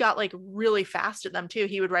 And he got like really fast at them too.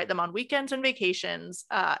 He would write them on weekends and vacations.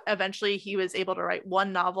 Eventually he was able to write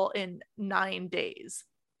one novel in 9 days.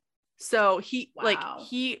 So he like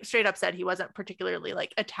he straight up said he wasn't particularly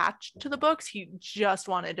like attached to the books. He just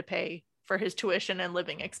wanted to pay for his tuition and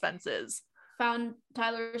living expenses. Found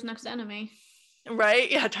Tyler's next enemy. Right?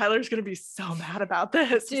 Yeah, Tyler's gonna be so mad about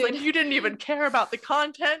this. Dude. It's like, you didn't even care about the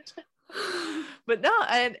content. But no,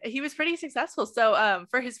 and he was pretty successful. So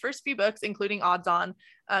for his first few books, including Odds On,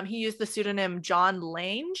 he used the pseudonym John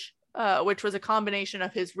Lange, which was a combination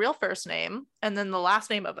of his real first name and then the last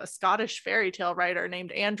name of a Scottish fairy tale writer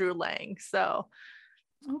named Andrew Lang. So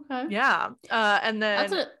okay, yeah, and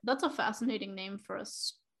then that's a fascinating name for a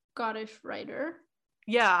Scottish writer.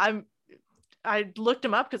 Yeah, I looked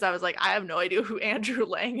him up because I was like, I have no idea who Andrew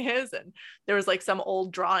Lang is, and there was like some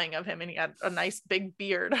old drawing of him and he had a nice big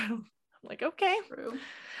beard. I'm like, okay. True.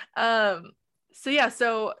 So yeah,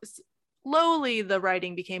 so slowly the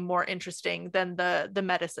writing became more interesting than the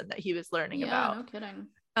medicine that he was learning about. No kidding.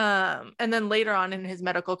 And then later on in his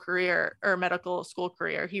medical school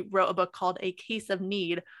career, he wrote a book called A Case of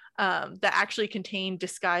Need, that actually contained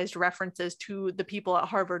disguised references to the people at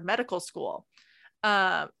Harvard Medical School.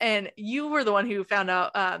 And you were the one who found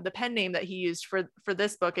out the pen name that he used for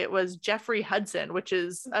this book. It was Jeffrey Hudson, which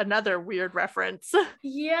is another weird reference.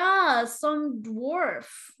 Yeah, some dwarf.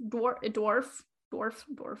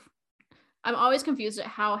 I'm always confused at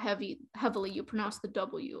how heavily you pronounce the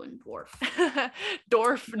W in dwarf.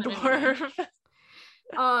 Dwarf.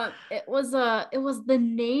 It was the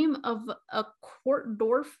name of a court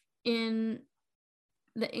dwarf in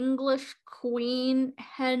the English Queen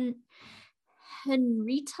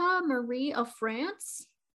Henrietta Marie of France.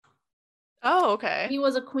 Oh, okay. He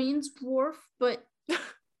was a queen's dwarf, but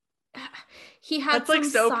he had that's like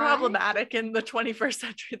so problematic in the 21st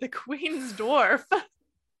century. The queen's dwarf.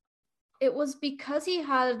 It was because he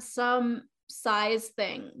had some size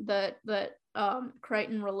thing that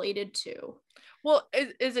Crichton related to. Well,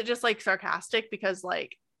 is it just like sarcastic because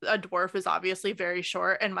like a dwarf is obviously very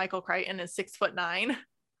short and Michael Crichton is 6'9"?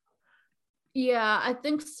 Yeah, I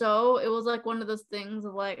think so. It was like one of those things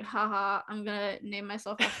of like, haha, I'm gonna name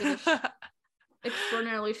myself after this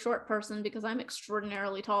extraordinarily short person because I'm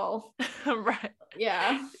extraordinarily tall. Right.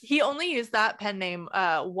 Yeah. He only used that pen name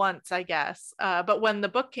once, I guess. But when the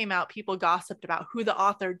book came out, people gossiped about who the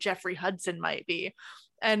author Jeffrey Hudson might be.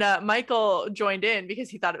 And Michael joined in because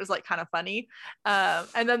he thought it was like kind of funny.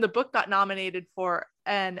 And then the book got nominated for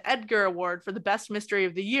an Edgar Award for the best mystery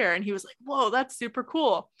of the year. And he was like, whoa, that's super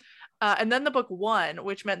cool. And then the book won,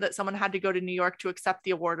 which meant that someone had to go to New York to accept the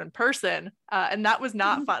award in person. And that was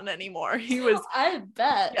not fun anymore. I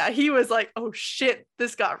bet. Yeah, he was like, oh shit,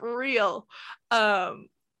 this got real.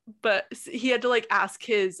 But he had to like ask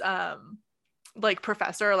his like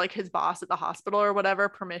professor, like his boss at the hospital or whatever,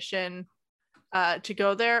 permission to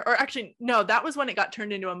go there. Or actually, no, that was when it got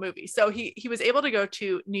turned into a movie. So he was able to go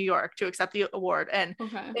to New York to accept the award, and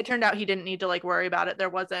it turned out he didn't need to like worry about it. There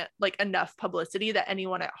wasn't like enough publicity that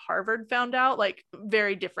anyone at Harvard found out, like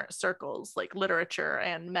very different circles, like literature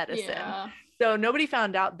and medicine. Yeah. So nobody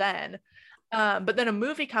found out then. But then a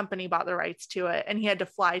movie company bought the rights to it, and he had to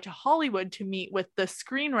fly to Hollywood to meet with the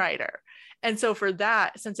screenwriter. And so for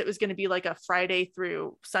that, since it was going to be like a Friday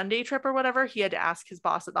through Sunday trip or whatever, he had to ask his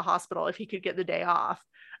boss at the hospital if he could get the day off.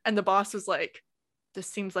 And the boss was like, this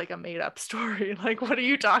seems like a made up story. Like, what are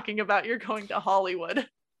you talking about? You're going to Hollywood.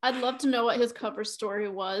 I'd love to know what his cover story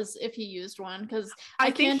was if he used one, because I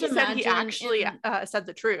think can't imagine he actually said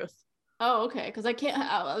the truth. Oh, okay. Because I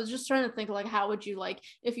was just trying to think, like, how would you, like,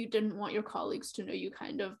 if you didn't want your colleagues to know you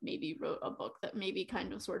kind of maybe wrote a book that maybe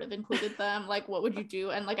kind of sort of included them, like, what would you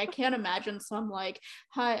do? And like, I can't imagine some like,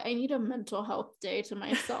 hi, I need a mental health day to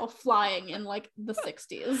myself flying in like the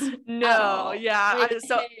 60s. No, yeah. Like,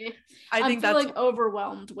 I think that's like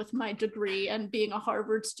overwhelmed with my degree and being a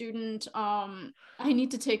Harvard student. I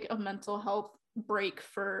need to take a mental health break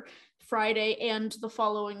for Friday and the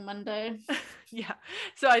following Monday. Yeah.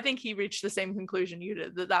 So I think he reached the same conclusion you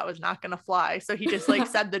did, that was not going to fly. So he just like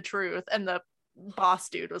said the truth, and the boss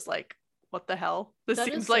dude was like, what the hell? This that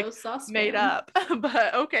seems like so made up.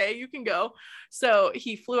 But okay, you can go. So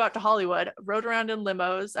he flew out to Hollywood, rode around in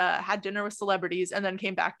limos, had dinner with celebrities, and then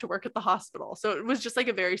came back to work at the hospital. So it was just like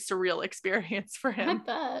a very surreal experience for him. I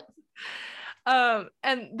bet. And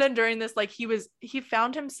then during this, like he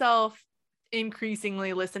found himself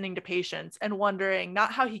increasingly listening to patients and wondering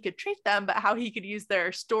not how he could treat them, but how he could use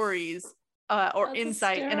their stories or That's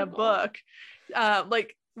insight in a hysterical. book.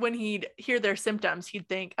 Like when he'd hear their symptoms, he'd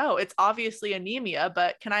think, oh, it's obviously anemia,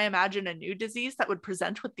 but can I imagine a new disease that would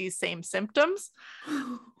present with these same symptoms?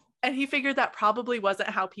 And he figured that probably wasn't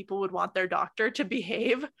how people would want their doctor to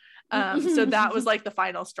behave. So that was like the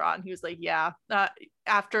final straw. And he was like, yeah,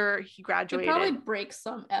 after he graduated. It probably breaks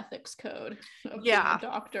some ethics code of being a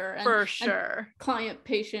doctor. And, for sure. And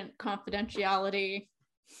client-patient confidentiality.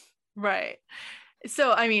 Right.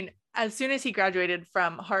 So, I mean, as soon as he graduated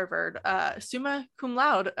from Harvard, summa cum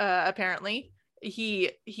laude, apparently,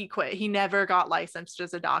 he quit. He never got licensed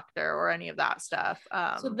as a doctor or any of that stuff.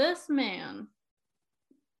 So this man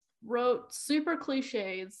wrote super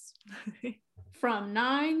cliches from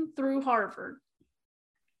 9 through Harvard,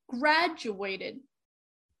 graduated,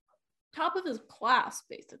 top of his class,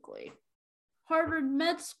 basically, Harvard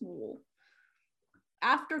Med School,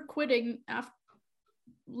 after quitting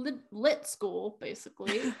lit school,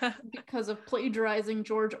 basically, because of plagiarizing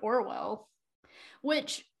George Orwell,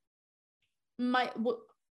 which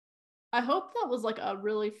I hope that was like a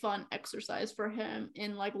really fun exercise for him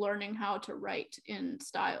in like learning how to write in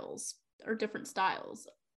styles or different styles,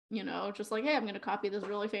 you know, just like, hey, I'm going to copy this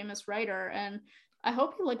really famous writer. And I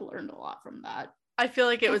hope he like learned a lot from that. I feel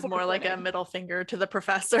like it was more like a middle finger to the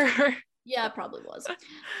professor. Yeah, it probably was.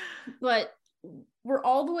 But we're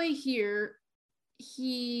all the way here.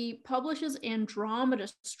 He publishes Andromeda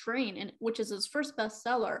Strain, which is his first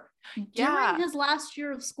bestseller, during his last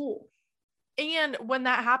year of school. And when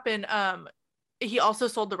that happened, he also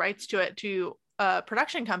sold the rights to it to a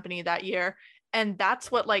production company that year. And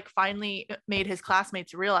that's what like finally made his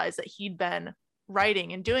classmates realize that he'd been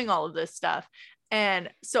writing and doing all of this stuff.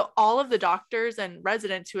 And so all of the doctors and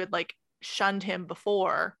residents who had like shunned him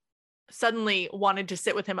before suddenly wanted to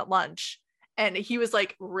sit with him at lunch. And he was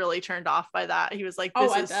like really turned off by that. He was like,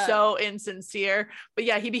 this is so insincere. But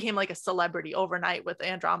yeah, he became like a celebrity overnight with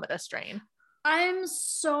Andromeda Strain. I'm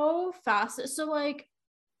so fascinated. So like,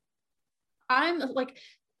 I'm like,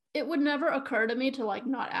 it would never occur to me to like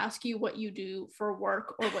not ask you what you do for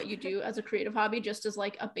work or what you do as a creative hobby, just as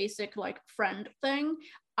like a basic like friend thing.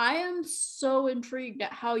 I am so intrigued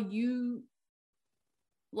at how you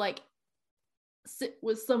like sit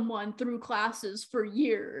with someone through classes for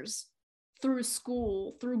years, through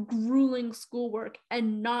school, through grueling schoolwork,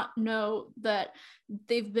 and not know that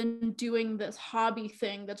they've been doing this hobby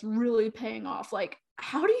thing that's really paying off. Like,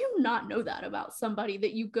 how do you not know that about somebody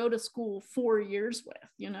that you go to school 4 years with,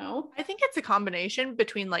 you know? I think it's a combination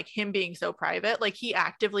between like him being so private, like he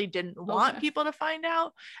actively didn't want people to find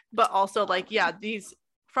out, but also like, yeah, these,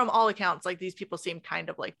 from all accounts, like these people seem kind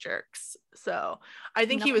of like jerks. So I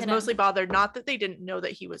think he was mostly bothered, not that they didn't know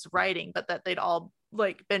that he was writing, but that they'd all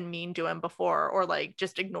like been mean to him before or like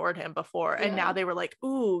just ignored him before. And now they were like,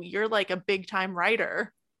 ooh, you're like a big time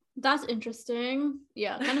writer. That's interesting.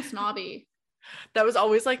 Yeah, kind of snobby. That was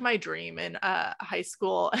always like my dream in high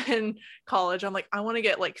school and college. I'm like, I want to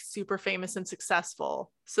get like super famous and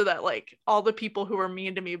successful so that like all the people who were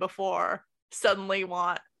mean to me before suddenly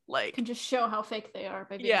want like, can just show how fake they are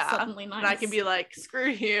by being suddenly nice. And I can be like, screw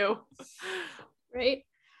you. Right.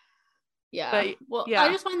 Yeah. But, well, yeah.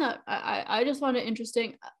 I just find that I just find it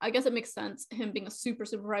interesting. I guess it makes sense, him being a super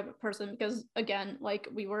private person, because again, like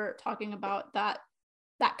we were talking about, that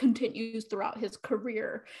continues throughout his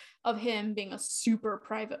career of him being a super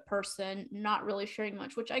private person, not really sharing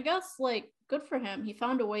much, which I guess like good for him. He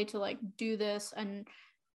found a way to like do this, and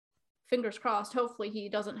fingers crossed, hopefully he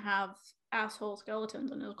doesn't have asshole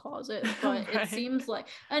skeletons in his closet, but right. It seems like,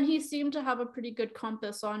 and he seemed to have a pretty good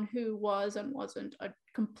compass on who was and wasn't a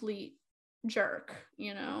complete jerk,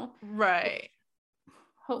 you know? Right.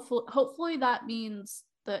 Hopefully that means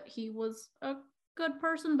that he was a good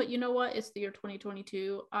person, but you know what, it's the year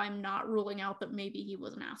 2022. I'm not ruling out that maybe he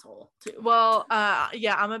was an asshole too. Well,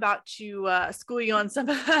 yeah, I'm about to school you on some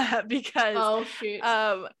of that, because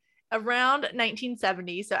around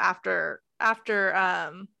 1970, so after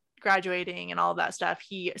graduating and all of that stuff,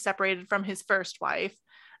 he separated from his first wife.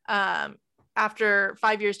 After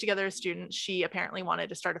 5 years together as students, she apparently wanted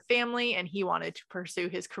to start a family, and he wanted to pursue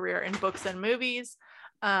his career in books and movies.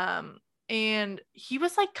 And he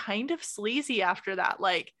was like kind of sleazy after that.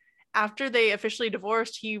 Like after they officially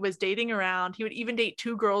divorced, he was dating around. He would even date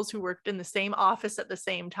 2 girls who worked in the same office at the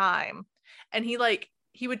same time. And he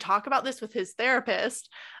would talk about this with his therapist,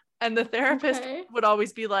 and the therapist would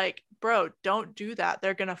always be like, bro, don't do that.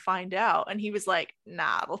 They're going to find out. And he was like,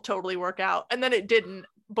 nah, it'll totally work out. And then it didn't.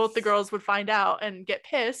 Both the girls would find out and get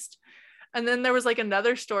pissed. And then there was like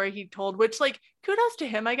another story he told, which like kudos to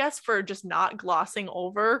him, I guess, for just not glossing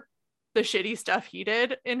over the shitty stuff he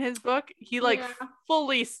did in his book. He like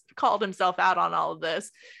fully called himself out on all of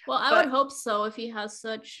this. Well, I would hope so if he has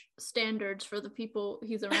such standards for the people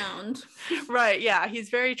he's around. Right. Yeah. He's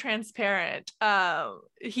very transparent.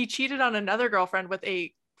 He cheated on another girlfriend with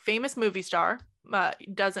a famous movie star,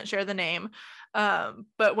 doesn't share the name.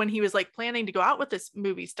 But when he was like planning to go out with this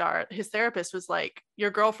movie star, his therapist was like, your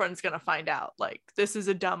girlfriend's gonna find out, like this is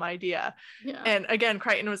a dumb idea. And again,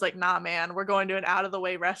 Crichton was like, nah man, we're going to an out of the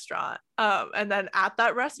way restaurant. And then at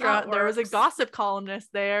that restaurant there was a gossip columnist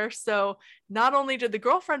there, so not only did the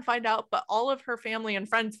girlfriend find out, but all of her family and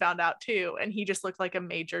friends found out too, and he just looked like a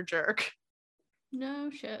major jerk. No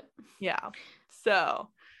shit. Yeah. So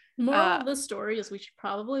moral of the story is we should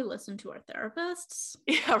probably listen to our therapists.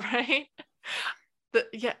 Yeah, right.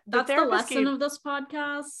 That's the lesson of this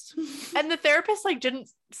podcast. And the therapist like didn't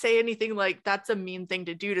say anything like that's a mean thing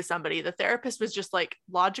to do to somebody. The therapist was just like,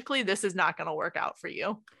 logically this is not going to work out for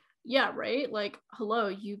you. Yeah, right. Like, hello,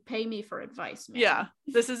 you pay me for advice, man. Yeah,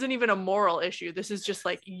 this isn't even a moral issue. This is just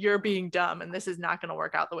like, you're being dumb and this is not going to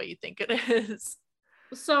work out the way you think it is.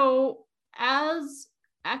 So as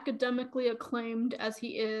academically acclaimed as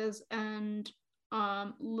he is, and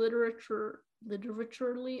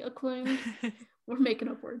literaturely acclaimed, we're making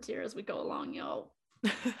up words here as we go along, y'all.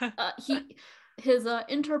 His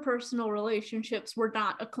interpersonal relationships were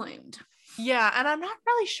not acclaimed. Yeah, and I'm not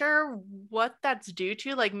really sure what that's due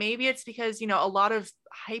to. Like maybe it's because, you know, a lot of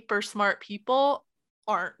hyper smart people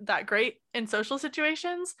aren't that great in social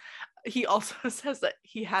situations. He also says that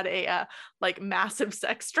he had a like massive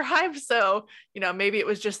sex drive, so you know, maybe it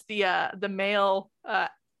was just the male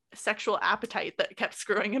sexual appetite that kept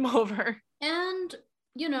screwing him over. And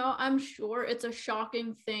you know, I'm sure it's a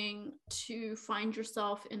shocking thing to find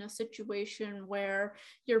yourself in a situation where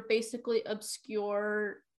you're basically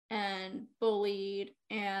obscure and bullied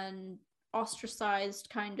and ostracized,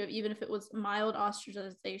 kind of, even if it was mild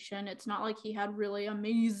ostracization. It's not like he had really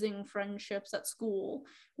amazing friendships at school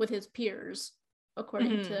with his peers,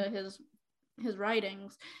 according to his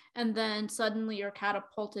writings. And then suddenly you're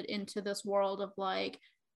catapulted into this world of like,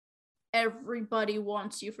 everybody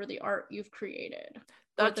wants you for the art you've created.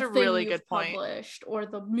 That's a really good point. Published, or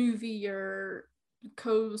the movie you're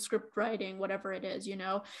co-script writing, whatever it is, you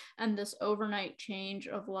know. And this overnight change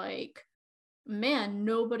of like, man,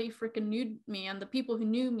 nobody freaking knew me, and the people who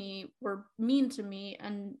knew me were mean to me,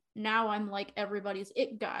 and now I'm like everybody's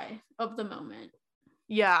it guy of the moment.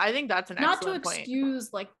 Yeah, I think that's an excellent point. Not to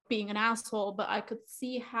excuse like being an asshole, but I could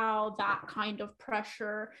see how that kind of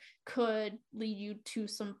pressure could lead you to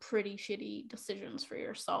some pretty shitty decisions for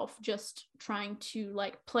yourself, just trying to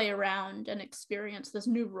like play around and experience this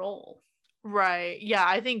new role. Right. Yeah,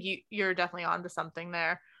 I think you're definitely onto something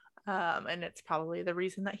there. And it's probably the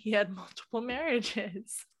reason that he had multiple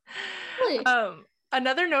marriages. Really?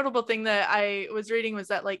 Another notable thing that I was reading was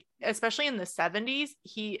that, like, especially in the 70s,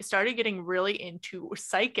 he started getting really into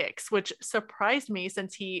psychics, which surprised me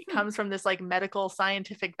since he comes from this like medical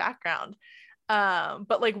scientific background.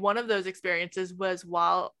 But like one of those experiences was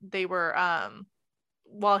while he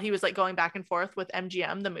was like going back and forth with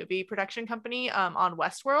MGM, the movie production company, on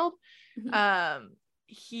Westworld.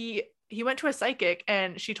 He went to a psychic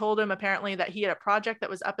and she told him apparently that he had a project that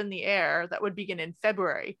was up in the air that would begin in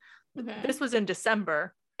February. Okay. This was in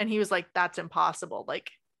December, and he was like, that's impossible. Like,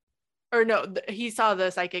 or no, he saw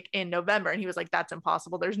the psychic in November and he was like, that's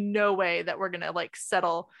impossible. There's no way that we're going to like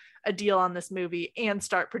settle a deal on this movie and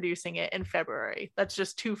start producing it in February. That's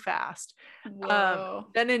just too fast.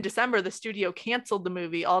 Then in December, the studio canceled the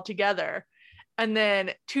movie altogether. And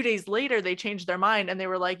then 2 days later, they changed their mind and they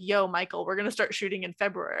were like, yo, Michael, we're going to start shooting in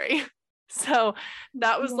February. So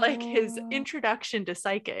that was like his introduction to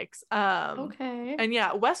psychics. Okay. And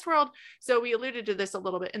yeah, Westworld. So we alluded to this a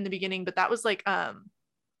little bit in the beginning, but that was like, I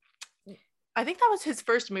think that was his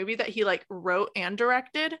first movie that he like wrote and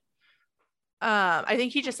directed. I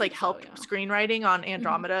think he just like helped screenwriting on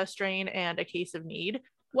Andromeda Strain and A Case of Need.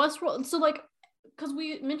 Westworld. So like, because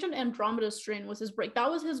we mentioned Andromeda Strain was his break. That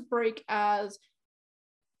was his break as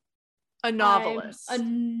a novelist, a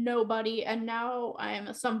nobody, and now I am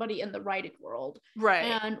a somebody in the writing world. Right.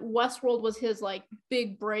 And Westworld was his like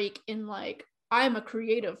big break in like, I'm a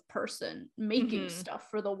creative person making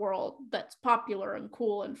stuff for the world that's popular and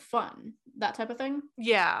cool and fun, that type of thing.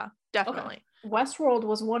 Yeah, definitely. Okay. Westworld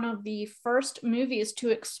was one of the first movies to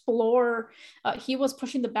explore, he was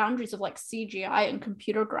pushing the boundaries of like CGI and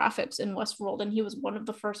computer graphics in Westworld, and he was one of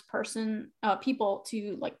the first people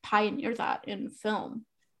to like pioneer that in film.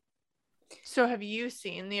 So have you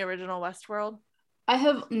seen the original Westworld? I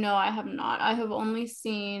have not. I have only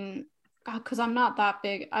seen God, because I'm not that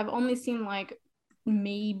big. I've only seen like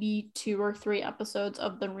maybe 2 or 3 episodes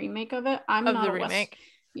of the remake of it. I'm Of not the a West. remake.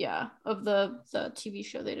 Yeah, of the TV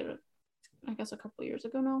show they did, I guess, a couple years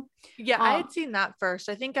ago now. Yeah, I had seen that first.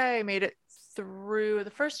 I think I made it through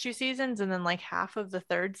the first 2 seasons and then like half of the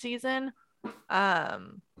third season.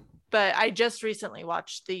 But I just recently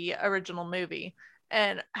watched the original movie,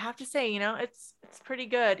 and I have to say, it's pretty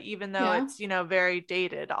good, even though Yeah, it's, very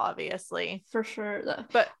dated, obviously. for sure.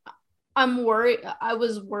 But I'm worried. I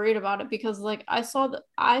was worried about it because like I saw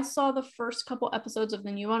the first couple episodes of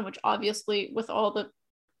the new one, which obviously with all the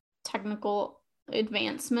technical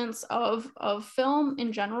advancements of film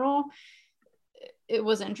in general, it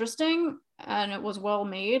was interesting and it was well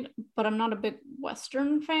made, but I'm not a big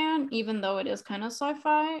Western fan, even though it is kind of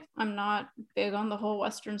sci-fi. I'm not big on the whole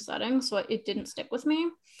Western setting, so it didn't stick with me.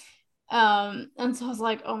 And so I was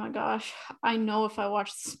like, oh my gosh, I know if I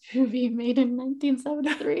watch this movie made in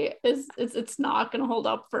 1973, it's not gonna hold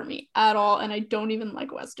up for me at all, and I don't even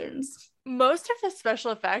like Westerns. most of the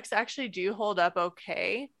special effects actually do hold up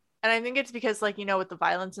okay. And I think it's because, like, with the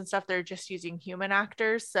violence and stuff, they're just using human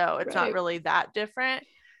actors, so it's not Right, really that different.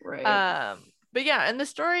 right. But yeah, and the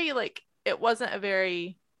story, like, it wasn't a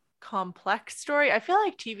very complex story. I feel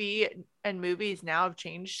like TV and movies now have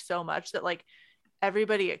changed so much that, like,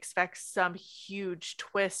 everybody expects some huge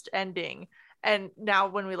twist ending. And now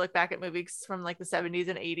when we look back at movies from like the 70s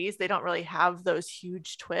and 80s, they don't really have those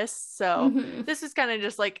huge twists. So Mm-hmm. this is kind of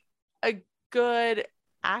just like a good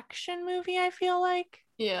action movie, I feel like.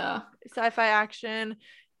 Yeah. Sci-fi action,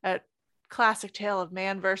 a classic tale of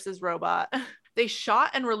man versus robot. They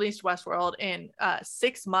shot and released Westworld in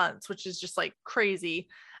 6 months, which is just like crazy.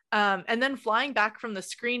 And then flying back from the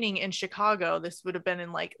screening in Chicago, this would have been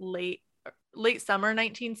in like late summer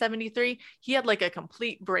 1973, he had like a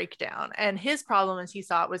complete breakdown. And his problem, as he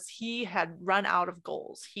saw it, was he had run out of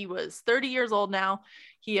goals. He was 30 years old now.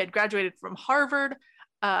 He had graduated from Harvard,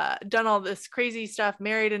 done all this crazy stuff,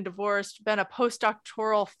 married and divorced, been a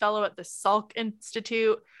postdoctoral fellow at the Salk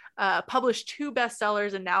Institute, published 2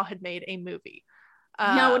 bestsellers, and now had made a movie.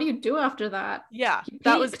 Yeah, what do you do after that? Yeah, He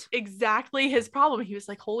that was peaked. exactly his problem. He was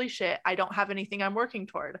like, holy shit, I don't have anything I'm working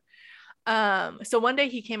toward. So one day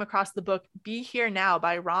he came across the book Be Here Now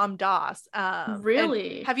by Ram Dass. And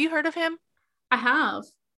Really? have you heard of him? I have.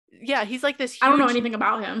 Yeah, he's like this I don't know huge, anything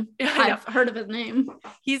about him. I know. I've heard of his name.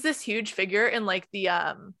 He's this huge figure in like the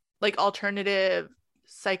like alternative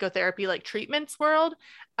psychotherapy like treatments world.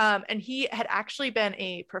 And he had actually been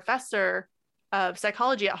a professor of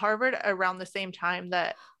psychology at Harvard around the same time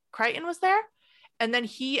that Crichton was there. And then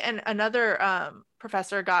he and another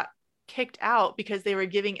professor got kicked out because they were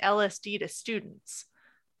giving LSD to students.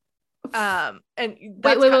 And Wait,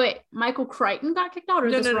 that's Michael Crichton got kicked out, or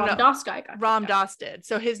no, this no, no, Ram no. Dass guy got Ram kicked out? Dass did.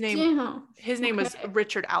 So his name Damn. was Okay.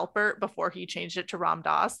 Richard Alpert before he changed it to Ram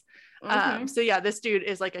Dass. Okay. So yeah, this dude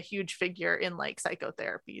is like a huge figure in like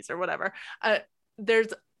psychotherapies or whatever.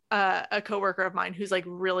 There's a coworker of mine who's like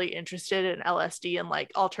really interested in LSD and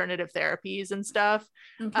like alternative therapies and stuff.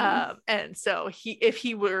 Okay. And so if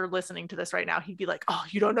he were listening to this right now, he'd be like, "Oh,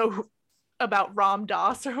 you don't know about Ram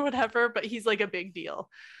Dass or whatever," but he's like a big deal.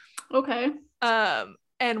 Okay.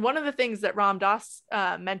 And one of the things that Ram Dass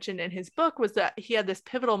mentioned in his book was that he had this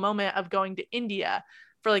pivotal moment of going to India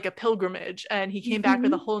for like a pilgrimage, and he came back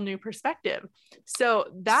with a whole new perspective. So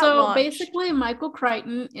basically, Michael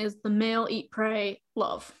Crichton is the male eat pray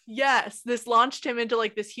love. Yes, this launched him into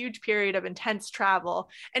like this huge period of intense travel,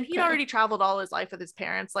 and he'd already traveled all his life with his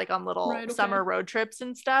parents, like on little summer road trips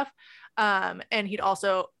and stuff. And he'd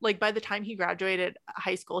also, like, by the time he graduated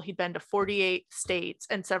high school, he'd been to 48 states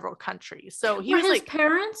and several countries. So he was his like,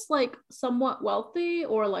 parents like somewhat wealthy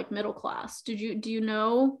or like middle class? Do you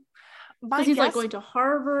know? my Because he's like guess, going to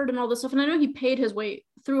Harvard and all this stuff, and I know he paid his way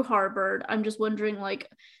through Harvard. I'm just wondering, like,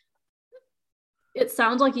 it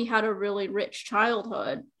sounds like he had a really rich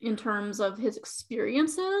childhood in terms of his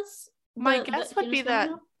experiences. my guess would be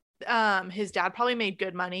that his dad probably made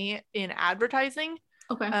good money in advertising.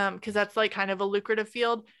 Okay. Because that's like kind of a lucrative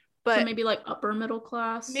field. So But maybe like upper middle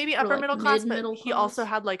class. maybe upper like middle class, but mid-middle he class. also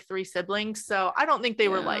had like 3 siblings, so I don't think they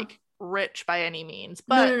were Yeah. like rich by any means.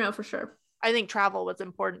 But No, for sure. I think travel was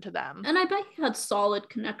important to them. And I bet he had solid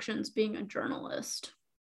connections being a journalist.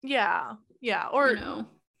 Yeah, or You know.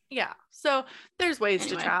 yeah. So there's ways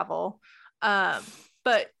to travel.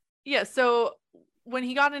 But yeah, so when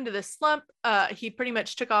he got into this slump, he pretty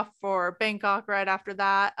much took off for Bangkok right after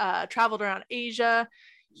that, traveled around Asia.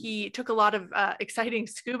 He took a lot of exciting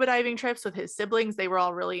scuba diving trips with his siblings. They were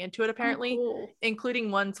all really into it, apparently, including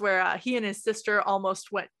ones where he and his sister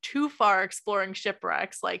almost went too far exploring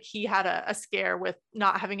shipwrecks. Like he had a scare with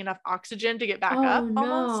not having enough oxygen to get back up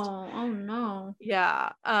almost. Oh no.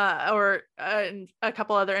 Yeah. Or in a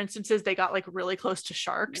couple other instances, they got like really close to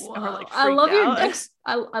sharks and were like freaked I love out. your next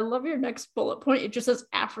I love your next bullet point. It just says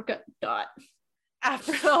Africa dot.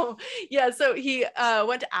 Yeah, so he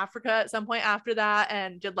went to Africa at some point after that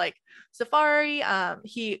and did like safari.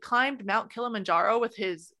 He climbed Mount Kilimanjaro with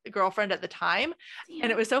his girlfriend at the time. Damn.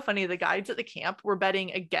 And it was so funny, the guides at the camp were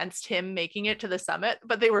betting against him making it to the summit,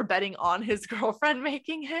 but they were betting on his girlfriend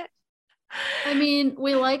making it. I mean,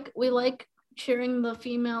 we like cheering the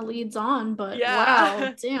female leads on, but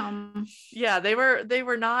wow, damn. Yeah, they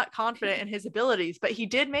were not confident in his abilities, but he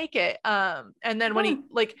did make it. And then when he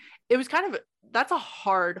like, it was kind of, that's a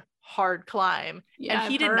hard climb, and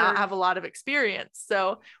he did not have a lot of experience.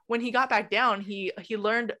 So when he got back down, he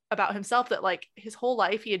learned about himself that like his whole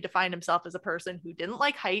life he had defined himself as a person who didn't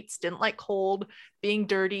like heights, didn't like cold, being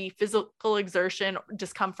dirty, physical exertion,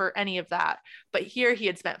 discomfort, any of that. But here he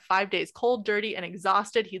had spent 5 days cold, dirty, and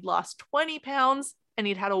exhausted. He'd lost 20 pounds and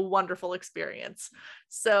he'd had a wonderful experience.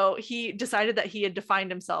 So he decided that he had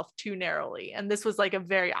defined himself too narrowly, and this was like a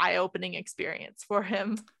very eye-opening experience for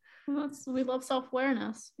him. We love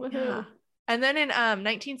self-awareness. Woohoo. Yeah. And then in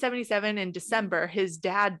 1977 in December, his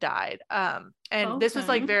dad died. And this was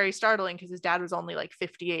like very startling because his dad was only like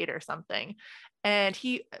 58 or something. And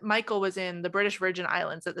Michael was in the British Virgin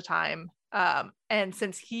Islands at the time. And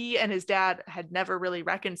since he and his dad had never really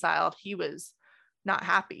reconciled, he was not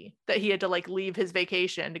happy that he had to like leave his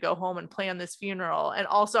vacation to go home and plan this funeral. And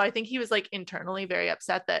also I think he was like internally very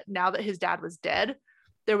upset that now that his dad was dead,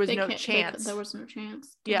 there was no chance. There was no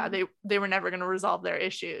chance. Damn. Yeah, they were never going to resolve their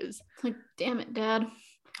issues. Like, damn it, Dad.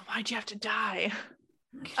 Why'd you have to die?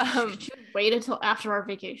 Could you wait until after our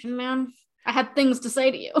vacation, man? I had things to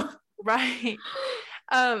say to you. Right.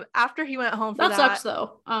 After he went home for that sucks,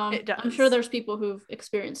 though. It does. I'm sure there's people who've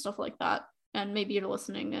experienced stuff like that, and maybe you're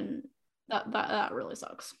listening, and that really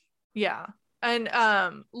sucks. Yeah. And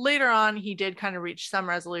later on, he did kind of reach some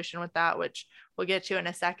resolution with that, which we'll get to in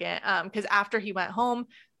a second. Because after he went home,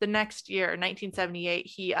 the next year, 1978,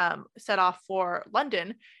 he set off for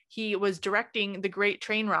London. He was directing The Great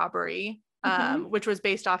Train Robbery, which was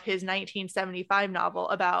based off his 1975 novel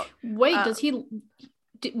about... Wait,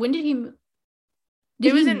 when did he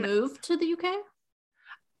move to the UK?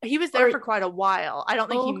 He was there for quite a while. I don't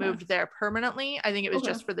think he moved there permanently. I think it was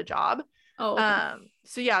just for the job. Oh, okay.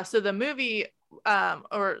 So the movie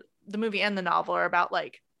or the movie and the novel are about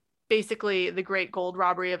like basically the Great Gold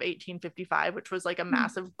Robbery of 1855, which was like a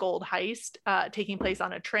massive gold heist taking place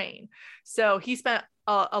on a train. So he spent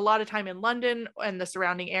a lot of time in London and the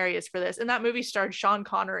surrounding areas for this, and that movie starred Sean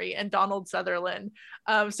Connery and Donald Sutherland.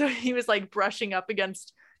 So he was like brushing up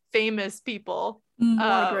against famous people.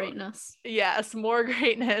 More greatness. Yes, more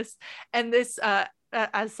greatness. And this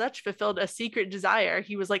as such fulfilled a secret desire.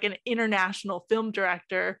 He was like an international film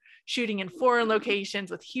director shooting in foreign locations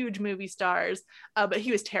with huge movie stars, but he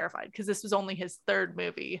was terrified because this was only his third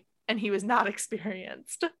movie and he was not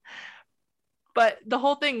experienced. But the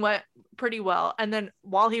whole thing went pretty well. And then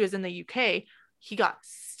while he was in the UK, he got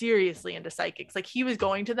seriously into psychics. Like he was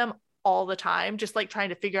going to them all the time, just like trying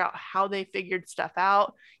to figure out how they figured stuff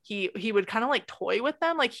out. He would kind of like toy with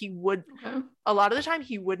them. Like he would, a lot of the time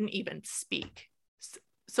he wouldn't even speak.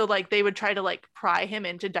 So like they would try to like pry him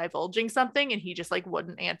into divulging something and he just like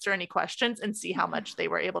wouldn't answer any questions and see how much they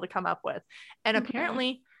were able to come up with. And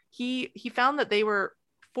apparently he found that they were,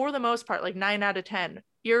 for the most part, like 9 out of 10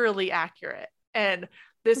 eerily accurate. And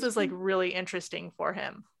this was like really interesting for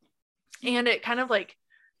him. And it kind of like,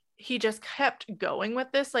 he just kept going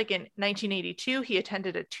with this. Like in 1982, he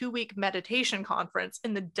attended a 2-week meditation conference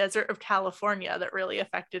in the desert of California that really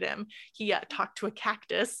affected him. He talked to a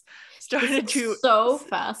cactus, so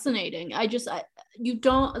fascinating. I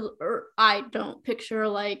don't picture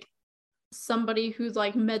like somebody who's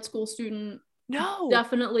like med school student. No,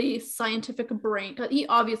 definitely scientific brain. He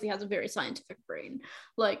obviously has a very scientific brain.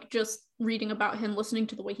 Like just reading about him, listening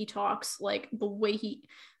to the way he talks, like the way he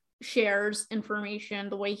shares information,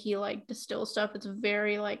 the way he like distills stuff, it's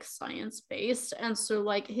very like science based. And so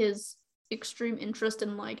like his extreme interest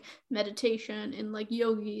in like meditation and like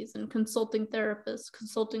yogis and consulting therapists,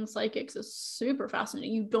 consulting psychics is super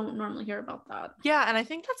fascinating. You don't normally hear about that. Yeah, and I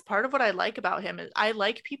think that's part of what I like about him. Is I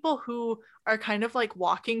like people who are kind of like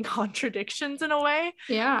walking contradictions in a way.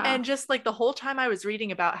 Yeah. And just like the whole time I was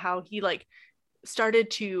reading about how he like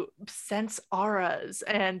started to sense auras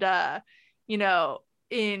and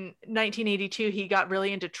in 1982, he got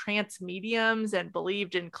really into trance mediums and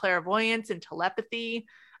believed in clairvoyance and telepathy,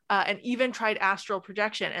 and even tried astral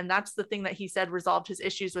projection. And that's the thing that he said resolved his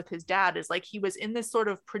issues with his dad, is like he was in this sort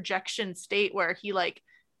of projection state where he like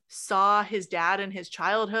saw his dad in his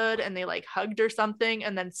childhood and they like hugged or something.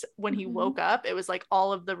 And then when he woke up, it was like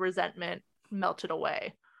all of the resentment melted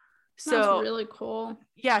away. So that's really cool.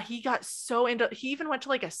 Yeah, he got so into, he even went to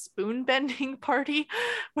like a spoon bending party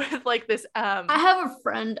with like this I have a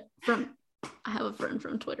friend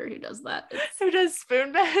from Twitter who does that. Who does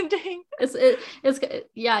spoon bending. It's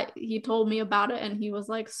yeah, he told me about it and he was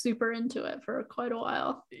like super into it for quite a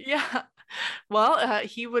while. Yeah. Well,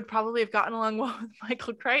 he would probably have gotten along well with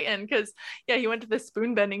Michael Crichton, because yeah, he went to this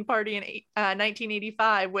spoon bending party in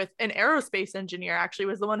 1985 with an aerospace engineer, actually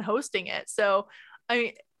was the one hosting it. So I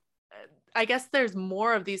mean, I guess there's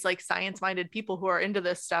more of these like science-minded people who are into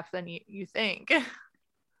this stuff than you think.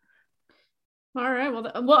 All right.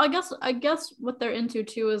 Well, I guess what they're into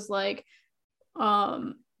too is like,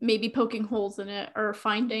 maybe poking holes in it or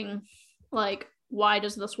finding like, why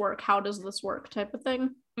does this work? How does this work? Type of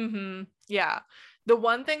thing. Mm-hmm. Yeah. The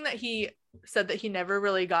one thing that he said that he never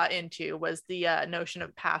really got into was the notion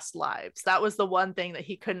of past lives. That was the one thing that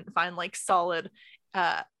he couldn't find like solid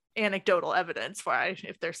anecdotal evidence for,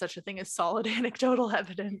 if there's such a thing as solid anecdotal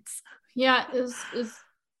evidence. Yeah,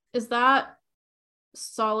 is that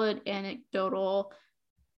solid anecdotal?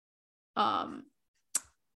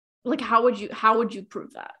 Like how would you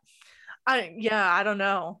prove that? I don't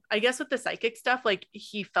know. I guess with the psychic stuff, like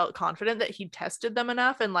he felt confident that he tested them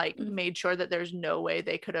enough and like made sure that there's no way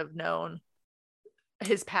they could have known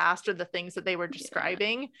his past or the things that they were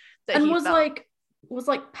describing. That and he was felt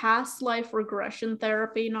like past life regression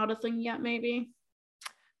therapy not a thing yet? Maybe.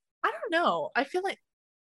 I don't know. I feel like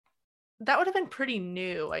that would have been pretty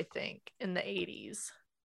new, I think, in the 80s.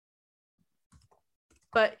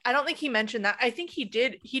 But I don't think he mentioned that. I think he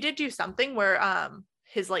did do something where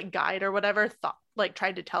his like guide or whatever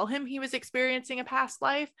tried to tell him he was experiencing a past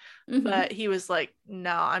life, but he was like,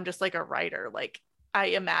 no, I'm just like a writer. Like I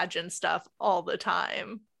imagine stuff all the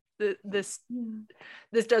time. This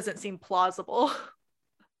doesn't seem plausible.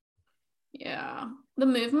 Yeah, the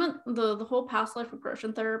movement, the whole past life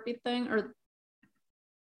regression therapy thing, or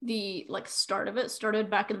the like start of it started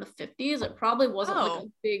back in the 50s. It probably wasn't like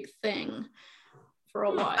a big thing for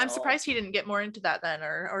a while. I'm surprised he didn't get more into that then,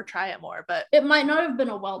 or try it more, but it might not have been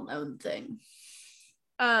a well-known thing.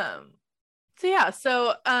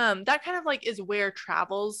 So that kind of like is where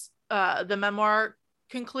Travels, the memoir,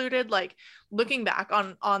 concluded. Like looking back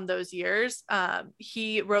on those years,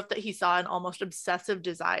 he wrote that he saw an almost obsessive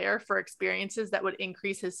desire for experiences that would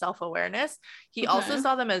increase his self-awareness. He also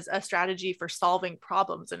saw them as a strategy for solving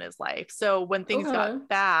problems in his life. So when things got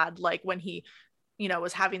bad, like when he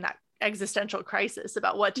was having that existential crisis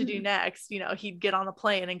about what to do next, he'd get on a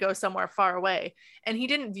plane and go somewhere far away. And he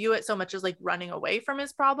didn't view it so much as like running away from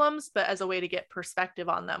his problems, but as a way to get perspective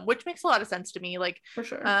on them, which makes a lot of sense to me. Like, for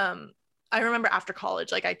sure. I remember after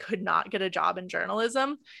college, like I could not get a job in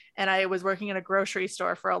journalism, and I was working in a grocery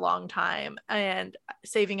store for a long time and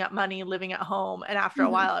saving up money, living at home. And after a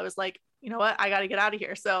while I was like, you know what, I got to get out of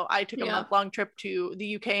here. So I took a month-long trip to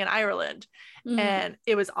the UK and Ireland, and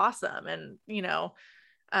it was awesome. And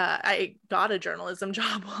I got a journalism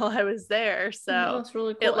job while I was there. So that's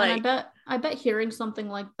really cool. And I bet hearing something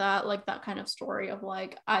like that kind of story of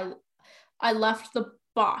like, I left the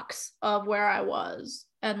box of where I was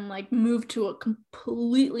and like moved to a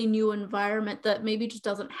completely new environment that maybe just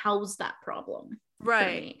doesn't house that problem.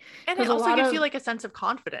 Right. And it also gives you like a sense of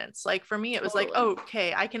confidence. Like for me, it was like, oh,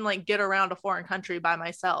 okay, I can like get around a foreign country by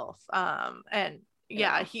myself. And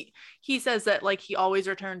yeah, he says that like he always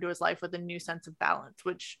returned to his life with a new sense of balance,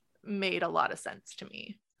 which made a lot of sense to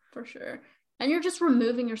me. For sure. And you're just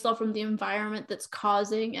removing yourself from the environment that's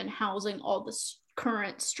causing and housing all this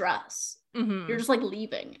current stress. You're just like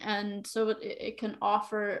leaving, and so it can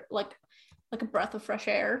offer like a breath of fresh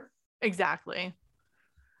air. Exactly.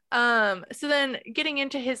 So then getting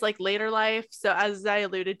into his like later life, so as I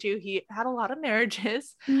alluded to, he had a lot of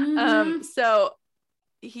marriages. So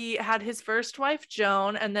he had his first wife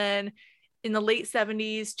Joan, and then in the late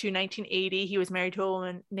 70s to 1980 he was married to a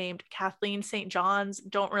woman named Kathleen St. Johns.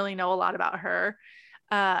 Don't really know a lot about her.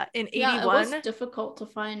 In 81, it was difficult to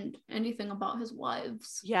find anything about his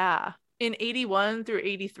wives. In 81 through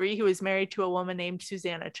 83 he was married to a woman named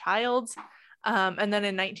Susanna Childs. And then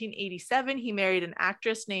in 1987 he married an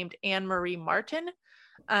actress named Anne Marie Martin,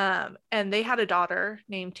 and they had a daughter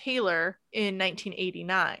named Taylor in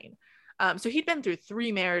 1989. So he'd been through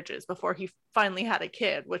 3 marriages before he finally had a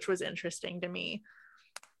kid, which was interesting to me.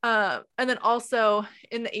 And then also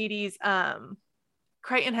in the 80s,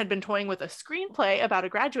 Crichton had been toying with a screenplay about a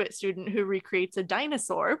graduate student who recreates a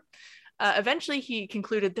dinosaur. Eventually, he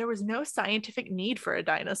concluded there was no scientific need for a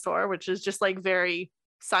dinosaur, which is just like very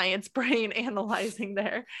science brain analyzing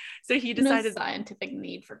there. So he decided no scientific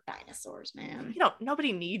need for dinosaurs, man.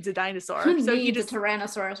 Nobody needs a dinosaur. Who so needs a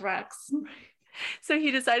Tyrannosaurus Rex? So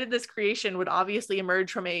he decided this creation would obviously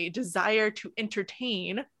emerge from a desire to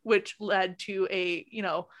entertain, which led to a,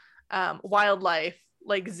 wildlife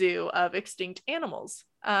like zoo of extinct animals.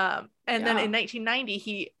 And then in 1990,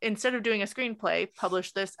 he, instead of doing a screenplay,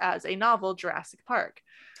 published this as a novel, Jurassic Park.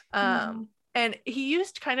 And he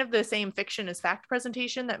used kind of the same fiction as fact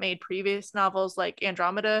presentation that made previous novels like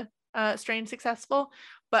Andromeda Strain successful.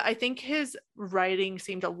 But I think his writing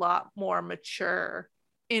seemed a lot more mature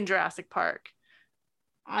in Jurassic Park.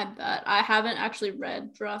 I bet. I haven't actually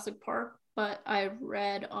read Jurassic Park, but I've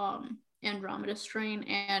read Andromeda Strain,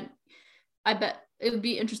 and I bet it would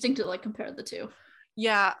be interesting to like compare the two.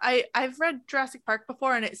 Yeah, I've read Jurassic Park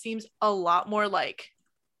before, and it seems a lot more like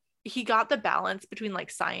he got the balance between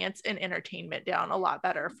like science and entertainment down a lot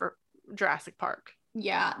better for Jurassic Park.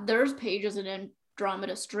 Yeah, there's pages in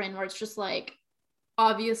Andromeda Strain where it's just like,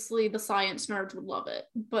 obviously the science nerds would love it,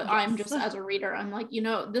 but yes. I'm just, as a reader, I'm like,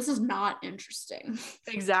 this is not interesting.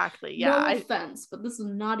 Exactly. Yeah. No offense, but this is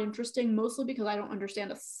not interesting, mostly because I don't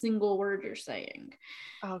understand a single word you're saying.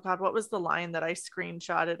 Oh God, what was the line that I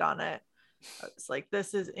screenshotted on it? It's like,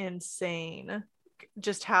 this is insane.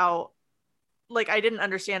 Just how, like, I didn't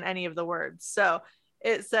understand any of the words. So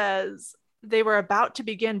it says, they were about to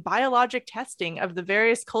begin biologic testing of the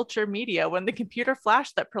various culture media when the computer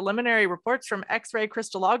flashed that preliminary reports from X-ray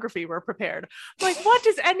crystallography were prepared. I'm like, what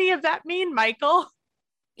does any of that mean, Michael?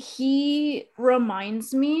 He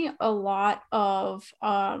reminds me a lot of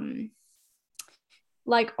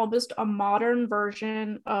like almost a modern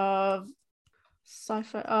version of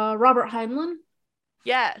sci-fi, Robert Heinlein.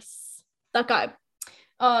 Yes, that guy.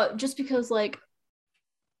 Just because like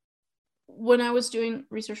when I was doing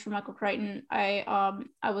research for Michael Crichton, I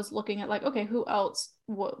was looking at like, okay, who else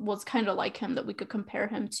was kind of like him that we could compare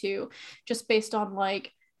him to, just based on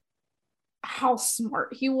like how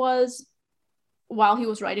smart he was while he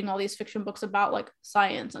was writing all these fiction books about like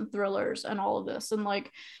science and thrillers and all of this, and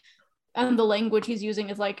like, and the language he's using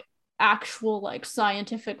is like actual like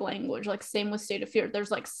scientific language. Like same with State of Fear,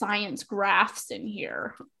 there's like science graphs in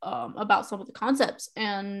here about some of the concepts,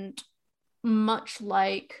 and much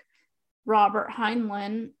like Robert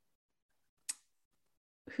Heinlein,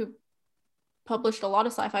 who published a lot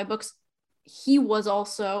of sci-fi books, he was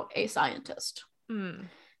also a scientist.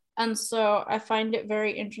 And so I find it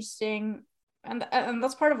very interesting, and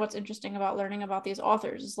that's part of what's interesting about learning about these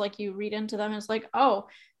authors, is like you read into them and it's like, oh,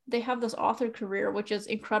 they have this author career which is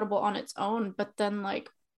incredible on its own, but then like,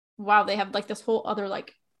 wow, they have like this whole other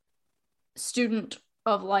like student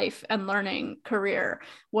of life and learning career,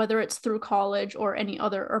 whether it's through college or any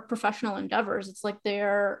other or professional endeavors. It's like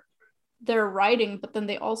they're writing, but then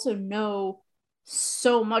they also know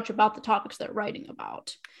so much about the topics they're writing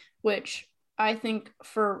about, which I think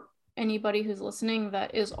for anybody who's listening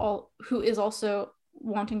who is also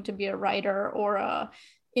wanting to be a writer or a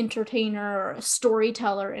entertainer or a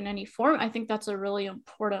storyteller in any form, I think that's a really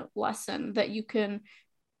important lesson, that you can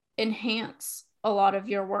enhance a lot of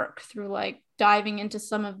your work through like diving into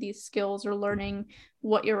some of these skills or learning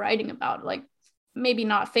what you're writing about. Like maybe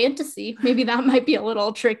not fantasy, maybe that might be a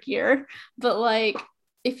little trickier, but like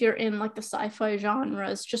if you're in like the sci-fi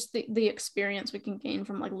genres, just the experience we can gain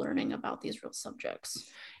from like learning about these real subjects.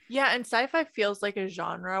 Yeah, and sci-fi feels like a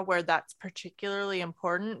genre where that's particularly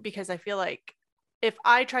important, because I feel like if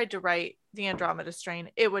I tried to write the Andromeda Strain,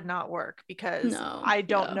 it would not work, because I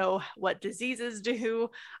don't know what diseases do.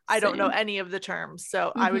 I don't know any of the terms.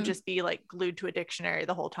 So I would just be like glued to a dictionary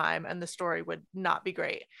the whole time, and the story would not be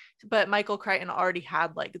great. But Michael Crichton already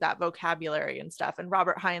had like that vocabulary and stuff, and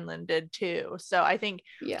Robert Heinlein did too. So I think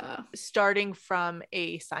starting from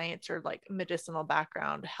a science or like medicinal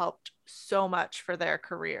background helped so much for their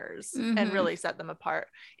careers and really set them apart.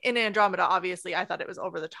 In Andromeda, obviously, I thought it was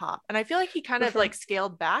over the top, and I feel like he kind of like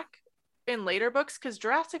scaled back in later books, because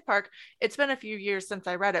Jurassic Park, it's been a few years since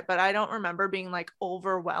I read it, but I don't remember being like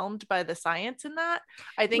overwhelmed by the science in that.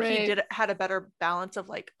 I think he had a better balance of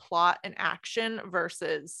like plot and action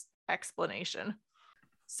versus explanation.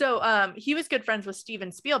 So he was good friends with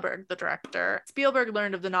Steven Spielberg, the director. Spielberg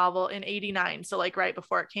learned of the novel in '89, so like right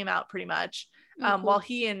before it came out pretty much, while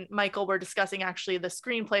he and Michael were discussing actually the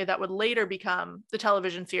screenplay that would later become the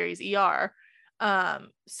television series ER.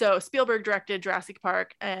 So Spielberg directed Jurassic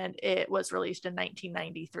Park, and it was released in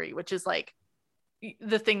 1993, which is like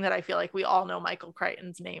the thing that I feel like we all know Michael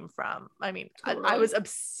Crichton's name from. I mean, Totally. I was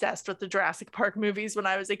obsessed with the Jurassic Park movies when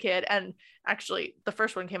I was a kid, and actually the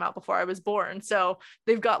first one came out before I was born, so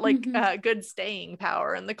they've got like good staying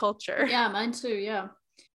power in the culture. Yeah, mine too. Yeah.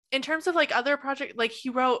 In terms of like other projects, like he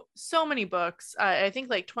wrote so many books, I think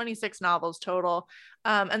like 26 novels total,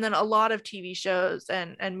 and then a lot of TV shows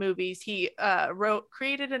and movies. He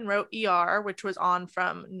created and wrote ER, which was on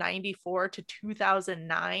from 94 to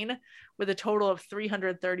 2009 with a total of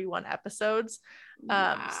 331 episodes.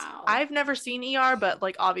 Wow. I've never seen ER, but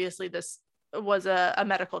like obviously this was a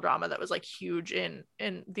medical drama that was like huge in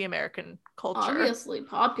the American culture. Obviously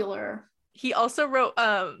popular. He also wrote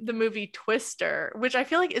the movie Twister, which I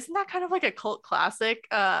feel like, isn't that kind of like a cult classic?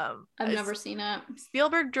 I've never seen it.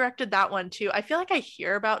 Spielberg directed that one too. I feel like I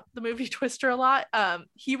hear about the movie Twister a lot.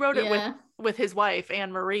 He wrote it with his wife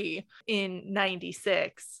Anne Marie in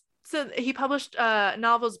 96. So he published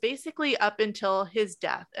novels basically up until his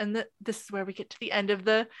death, and this is where we get to the end of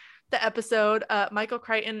the episode. Michael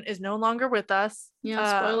Crichton is no longer with us.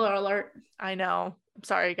 Yeah, spoiler alert. I know. I'm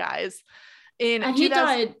sorry, guys. And he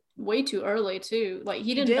died way too early too. Like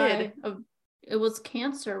he didn't die of, it was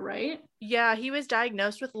cancer, right? Yeah, he was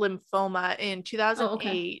diagnosed with lymphoma in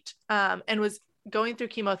 2008. And was going through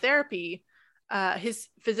chemotherapy. His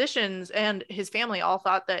physicians and his family all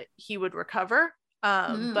thought that he would recover,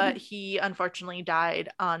 but he unfortunately died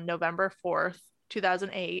on November 4th,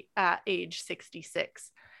 2008 at age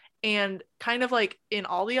 66. And kind of like in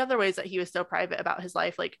all the other ways that he was so private about his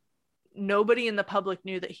life, like nobody in the public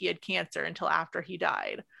knew that he had cancer until after he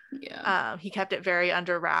died. Yeah. He kept it very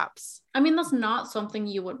under wraps. I mean, that's not something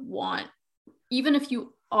you would want, even if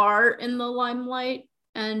you are in the limelight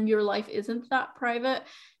and your life isn't that private.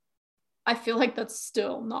 I feel like that's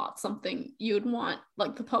still not something you'd want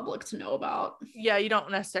like the public to know about. Yeah, you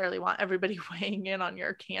don't necessarily want everybody weighing in on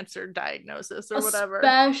your cancer diagnosis or whatever.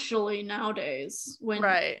 Especially nowadays when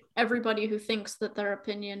right. everybody who thinks that their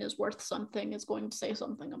opinion is worth something is going to say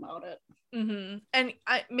something about it. Mm-hmm. And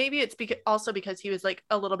maybe it's also because he was like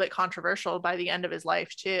a little bit controversial by the end of his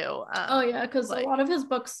life too. Oh yeah, because like, a lot of his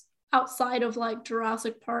books outside of like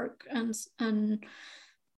Jurassic Park and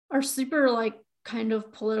are super like kind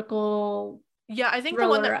of political. Yeah, I think the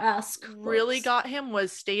one that really books. got him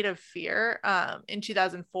was State of Fear in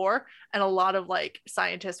 2004, and a lot of like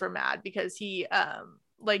scientists were mad because he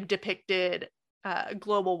like depicted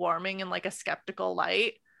global warming in like a skeptical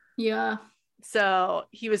light. Yeah, so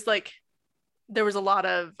he was like, there was a lot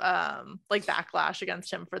of like backlash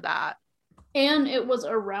against him for that. And it was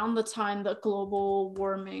around the time that global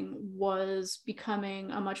warming was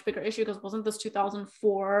becoming a much bigger issue, because wasn't this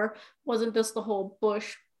 2004? Wasn't this the whole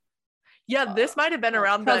Bush? Yeah, this might have been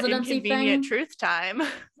around the Inconvenient Truth time.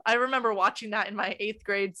 I remember watching that in my 8th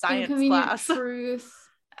grade science class. Truth.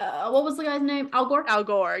 What was the guy's name? Al Gore? Al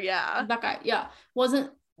Gore, yeah. That guy, yeah.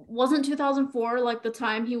 Wasn't 2004 like the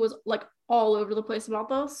time he was like all over the place about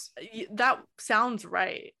this? That sounds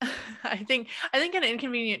right. I think An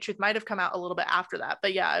Inconvenient Truth might have come out a little bit after that,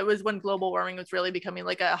 but yeah, it was when global warming was really becoming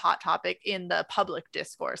like a hot topic in the public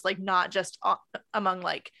discourse, like not just among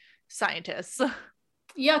like scientists.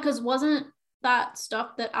 Yeah, because wasn't that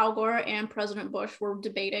stuff that Al Gore and President Bush were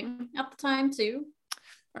debating at the time too?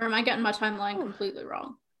 Or am I getting my timeline completely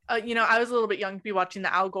wrong? I was a little bit young to be watching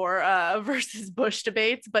the Al Gore versus Bush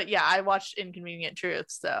debates, but yeah, I watched Inconvenient Truth.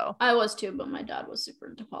 So I was too, but my dad was super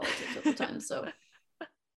into politics at the time, so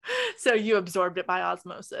so you absorbed it by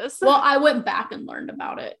osmosis. Well, I went back and learned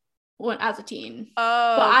about it as a teen.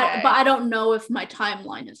 Oh, but I don't know if my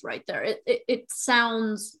timeline is right there. It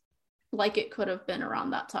sounds like it could have been around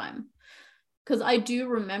that time. Because I do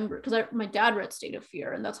remember, because my dad read State of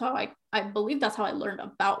Fear, and that's how I believe that's how I learned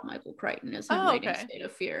about Michael Crichton, is him reading State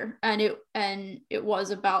of Fear, and it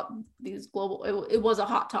was about these global. It was a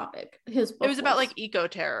hot topic. His book was about like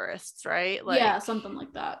eco-terrorists, right? Like, yeah, something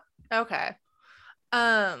like that. Okay.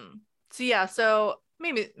 So yeah, so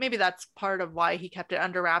maybe that's part of why he kept it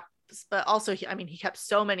under wraps, but also he kept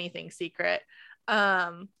so many things secret.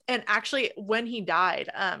 And actually when he died,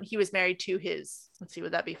 he was married to his, let's see,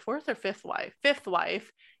 would that be fourth or fifth wife?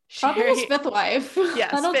 Probably his fifth wife.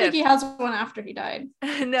 Yes, I don't think he has one after he died.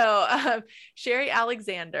 No, Sherry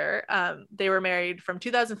Alexander. They were married from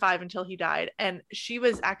 2005 until he died, and she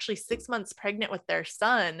was actually 6 months pregnant with their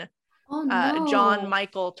son, John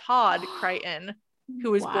Michael Todd Crichton,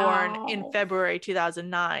 who was born in February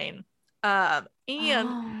 2009.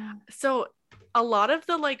 So a lot of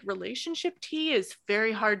the like relationship tea is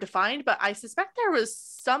very hard to find, but I suspect there was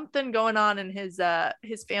something going on in his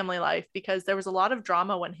family life, because there was a lot of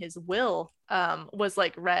drama when his will was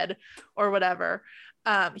like read or whatever.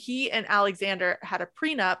 He and Alexander had a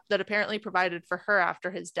prenup that apparently provided for her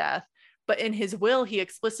after his death. But in his will, he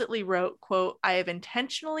explicitly wrote, quote, "I have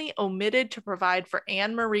intentionally omitted to provide for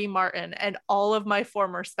Anne Marie Martin and all of my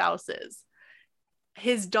former spouses."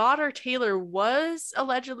 His daughter Taylor was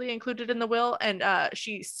allegedly included in the will, and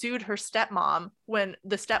she sued her stepmom when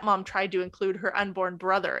the stepmom tried to include her unborn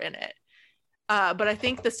brother in it. But I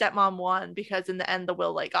think the stepmom won because in the end the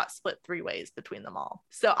will like got split 3 ways between them all.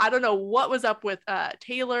 So I don't know what was up with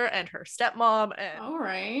Taylor and her stepmom. All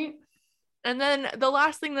right. And then the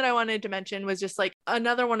last thing that I wanted to mention was just like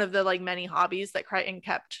another one of the like many hobbies that Crichton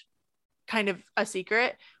kept kind of a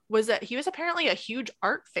secret, was that he was apparently a huge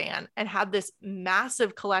art fan and had this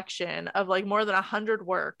massive collection of like more than 100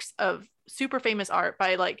 works of super famous art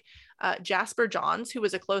by like Jasper Johns, who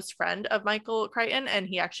was a close friend of Michael Crichton, and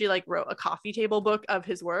he actually like wrote a coffee table book of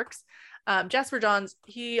his works. Jasper Johns,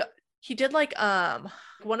 he did like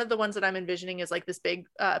one of the ones that I'm envisioning is like this big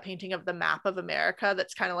painting of the map of America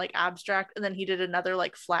that's kind of like abstract, and then he did another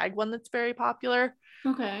like flag one that's very popular.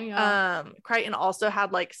 Okay, yeah. Crichton also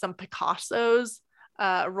had like some Picassos,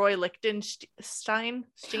 Roy Lichtenstein.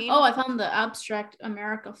 Oh, I found the abstract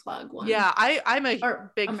America flag one. Yeah, I'm a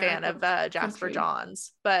big America fan of Jasper country.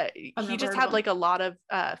 Johns, but he just had like a lot of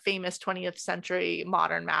famous 20th century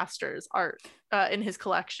modern masters art in his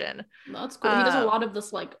collection. That's cool. He does a lot of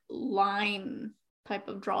this like line type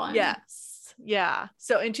of drawing. Yes. Yeah.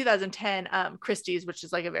 So in 2010, Christie's, which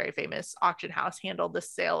is like a very famous auction house, handled the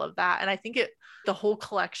sale of that. And I think the whole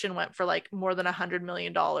collection went for like more than $100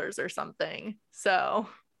 million or something. So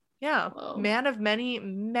yeah, whoa. Man of many,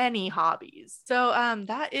 many hobbies. So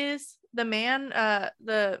that is the man,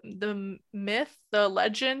 the myth, the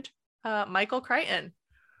legend, Michael Crichton.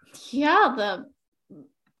 Yeah, the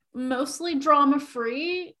mostly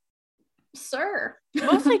drama-free sir.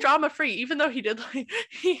 Mostly drama-free, even though he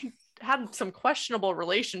had some questionable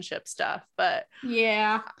relationship stuff, but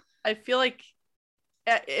yeah, I feel like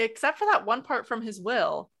except for that one part from his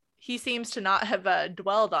will, he seems to not have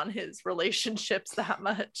dwelled on his relationships that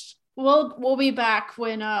much. We'll be back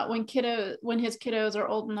when his kiddos are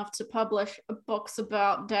old enough to publish books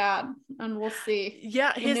about dad, and we'll see.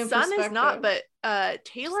 Yeah, his son is not, but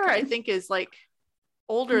Taylor I think is like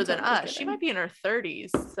older than us. She might be in her 30s.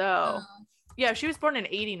 So yeah, she was born in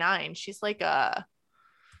 89. She's like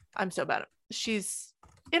I'm so bad. She's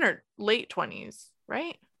in her late 20s,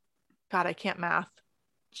 right? God, I can't math.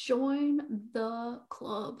 Join the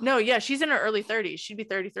club. No, yeah, she's in her early 30s. She'd be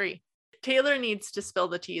 33. Taylor needs to spill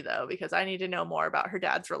the tea though, because I need to know more about her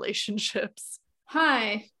dad's relationships.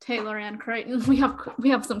 Hi, Taylor Ann Crichton. We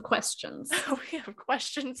have some questions. We have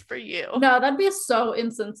questions for you. No, that'd be so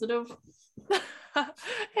insensitive. Hey,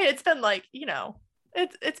 it's been like,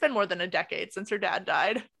 it's been more than a decade since her dad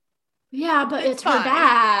died. Yeah, but it's her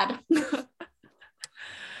dad.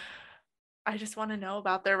 I just want to know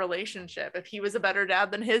about their relationship. If he was a better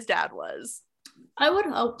dad than his dad was. I would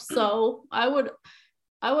hope so. I would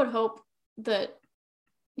hope that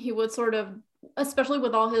he would sort of, especially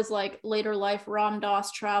with all his like later life Ram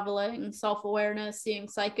Dass traveling, self-awareness, seeing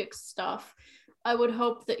psychic stuff, I would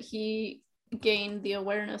hope that he gained the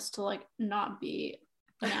awareness to like not be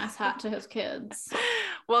an asshat to his kids.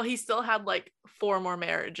 Well, he still had like 4 more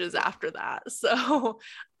marriages after that. So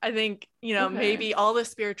I think, maybe all the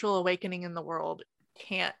spiritual awakening in the world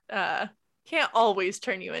can't always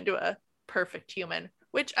turn you into a perfect human,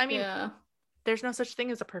 which I mean, there's no such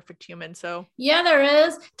thing as a perfect human. So yeah, there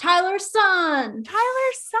is. Tyler's son.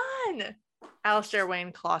 Alistair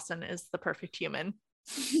Wayne Clawson is the perfect human.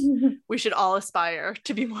 We should all aspire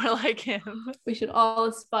to be more like him. We should all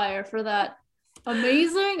aspire for that.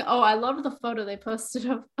 Amazing. Oh, I loved the photo they posted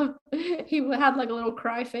of he had like a little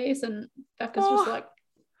cry face and Becca's just like,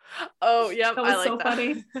 oh yeah, that was so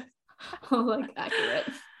funny. Like accurate.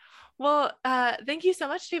 Well, thank you so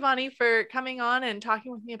much, Devani, for coming on and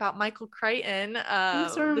talking with me about Michael Crichton.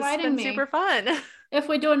 Thanks for inviting me. Super fun. If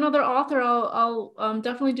we do another author, I'll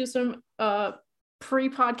definitely do some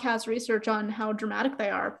pre-podcast research on how dramatic they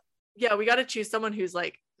are. Yeah, we got to choose someone who's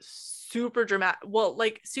like super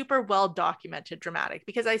dramatic, super well documented dramatic,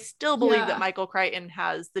 because I still believe that Michael Crichton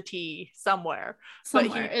has the tea somewhere. But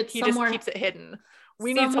he just keeps it hidden.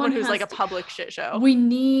 We need someone who's like a public shit show. We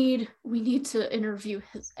need to interview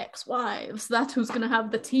his ex-wives. That's who's gonna have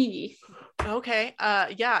the tea. Okay.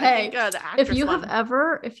 Yeah. Hey, I think the actress if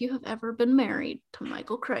you have ever been married to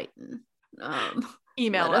Michael Crichton,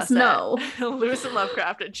 email us know.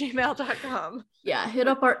 lewisandlovecraft@gmail.com. Yeah, hit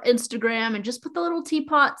up our Instagram and just put the little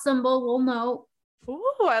teapot symbol. We'll know.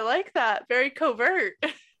 Ooh, I like that. Very covert.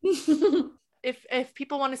 If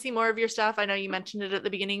people want to see more of your stuff, I know you mentioned it at the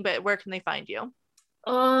beginning, but where can they find you?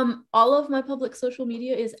 All of my public social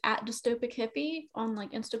media is at Dystopic Hippie on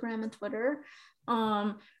like Instagram and Twitter.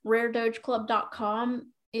 RareDogeClub.com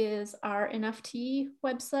is our NFT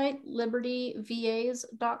website.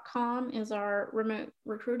 LibertyVAs.com is our remote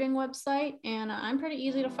recruiting website, and I'm pretty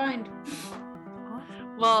easy to find.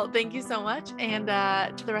 Well, thank you so much. And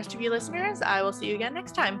to the rest of you listeners, I will see you again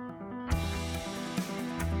next time.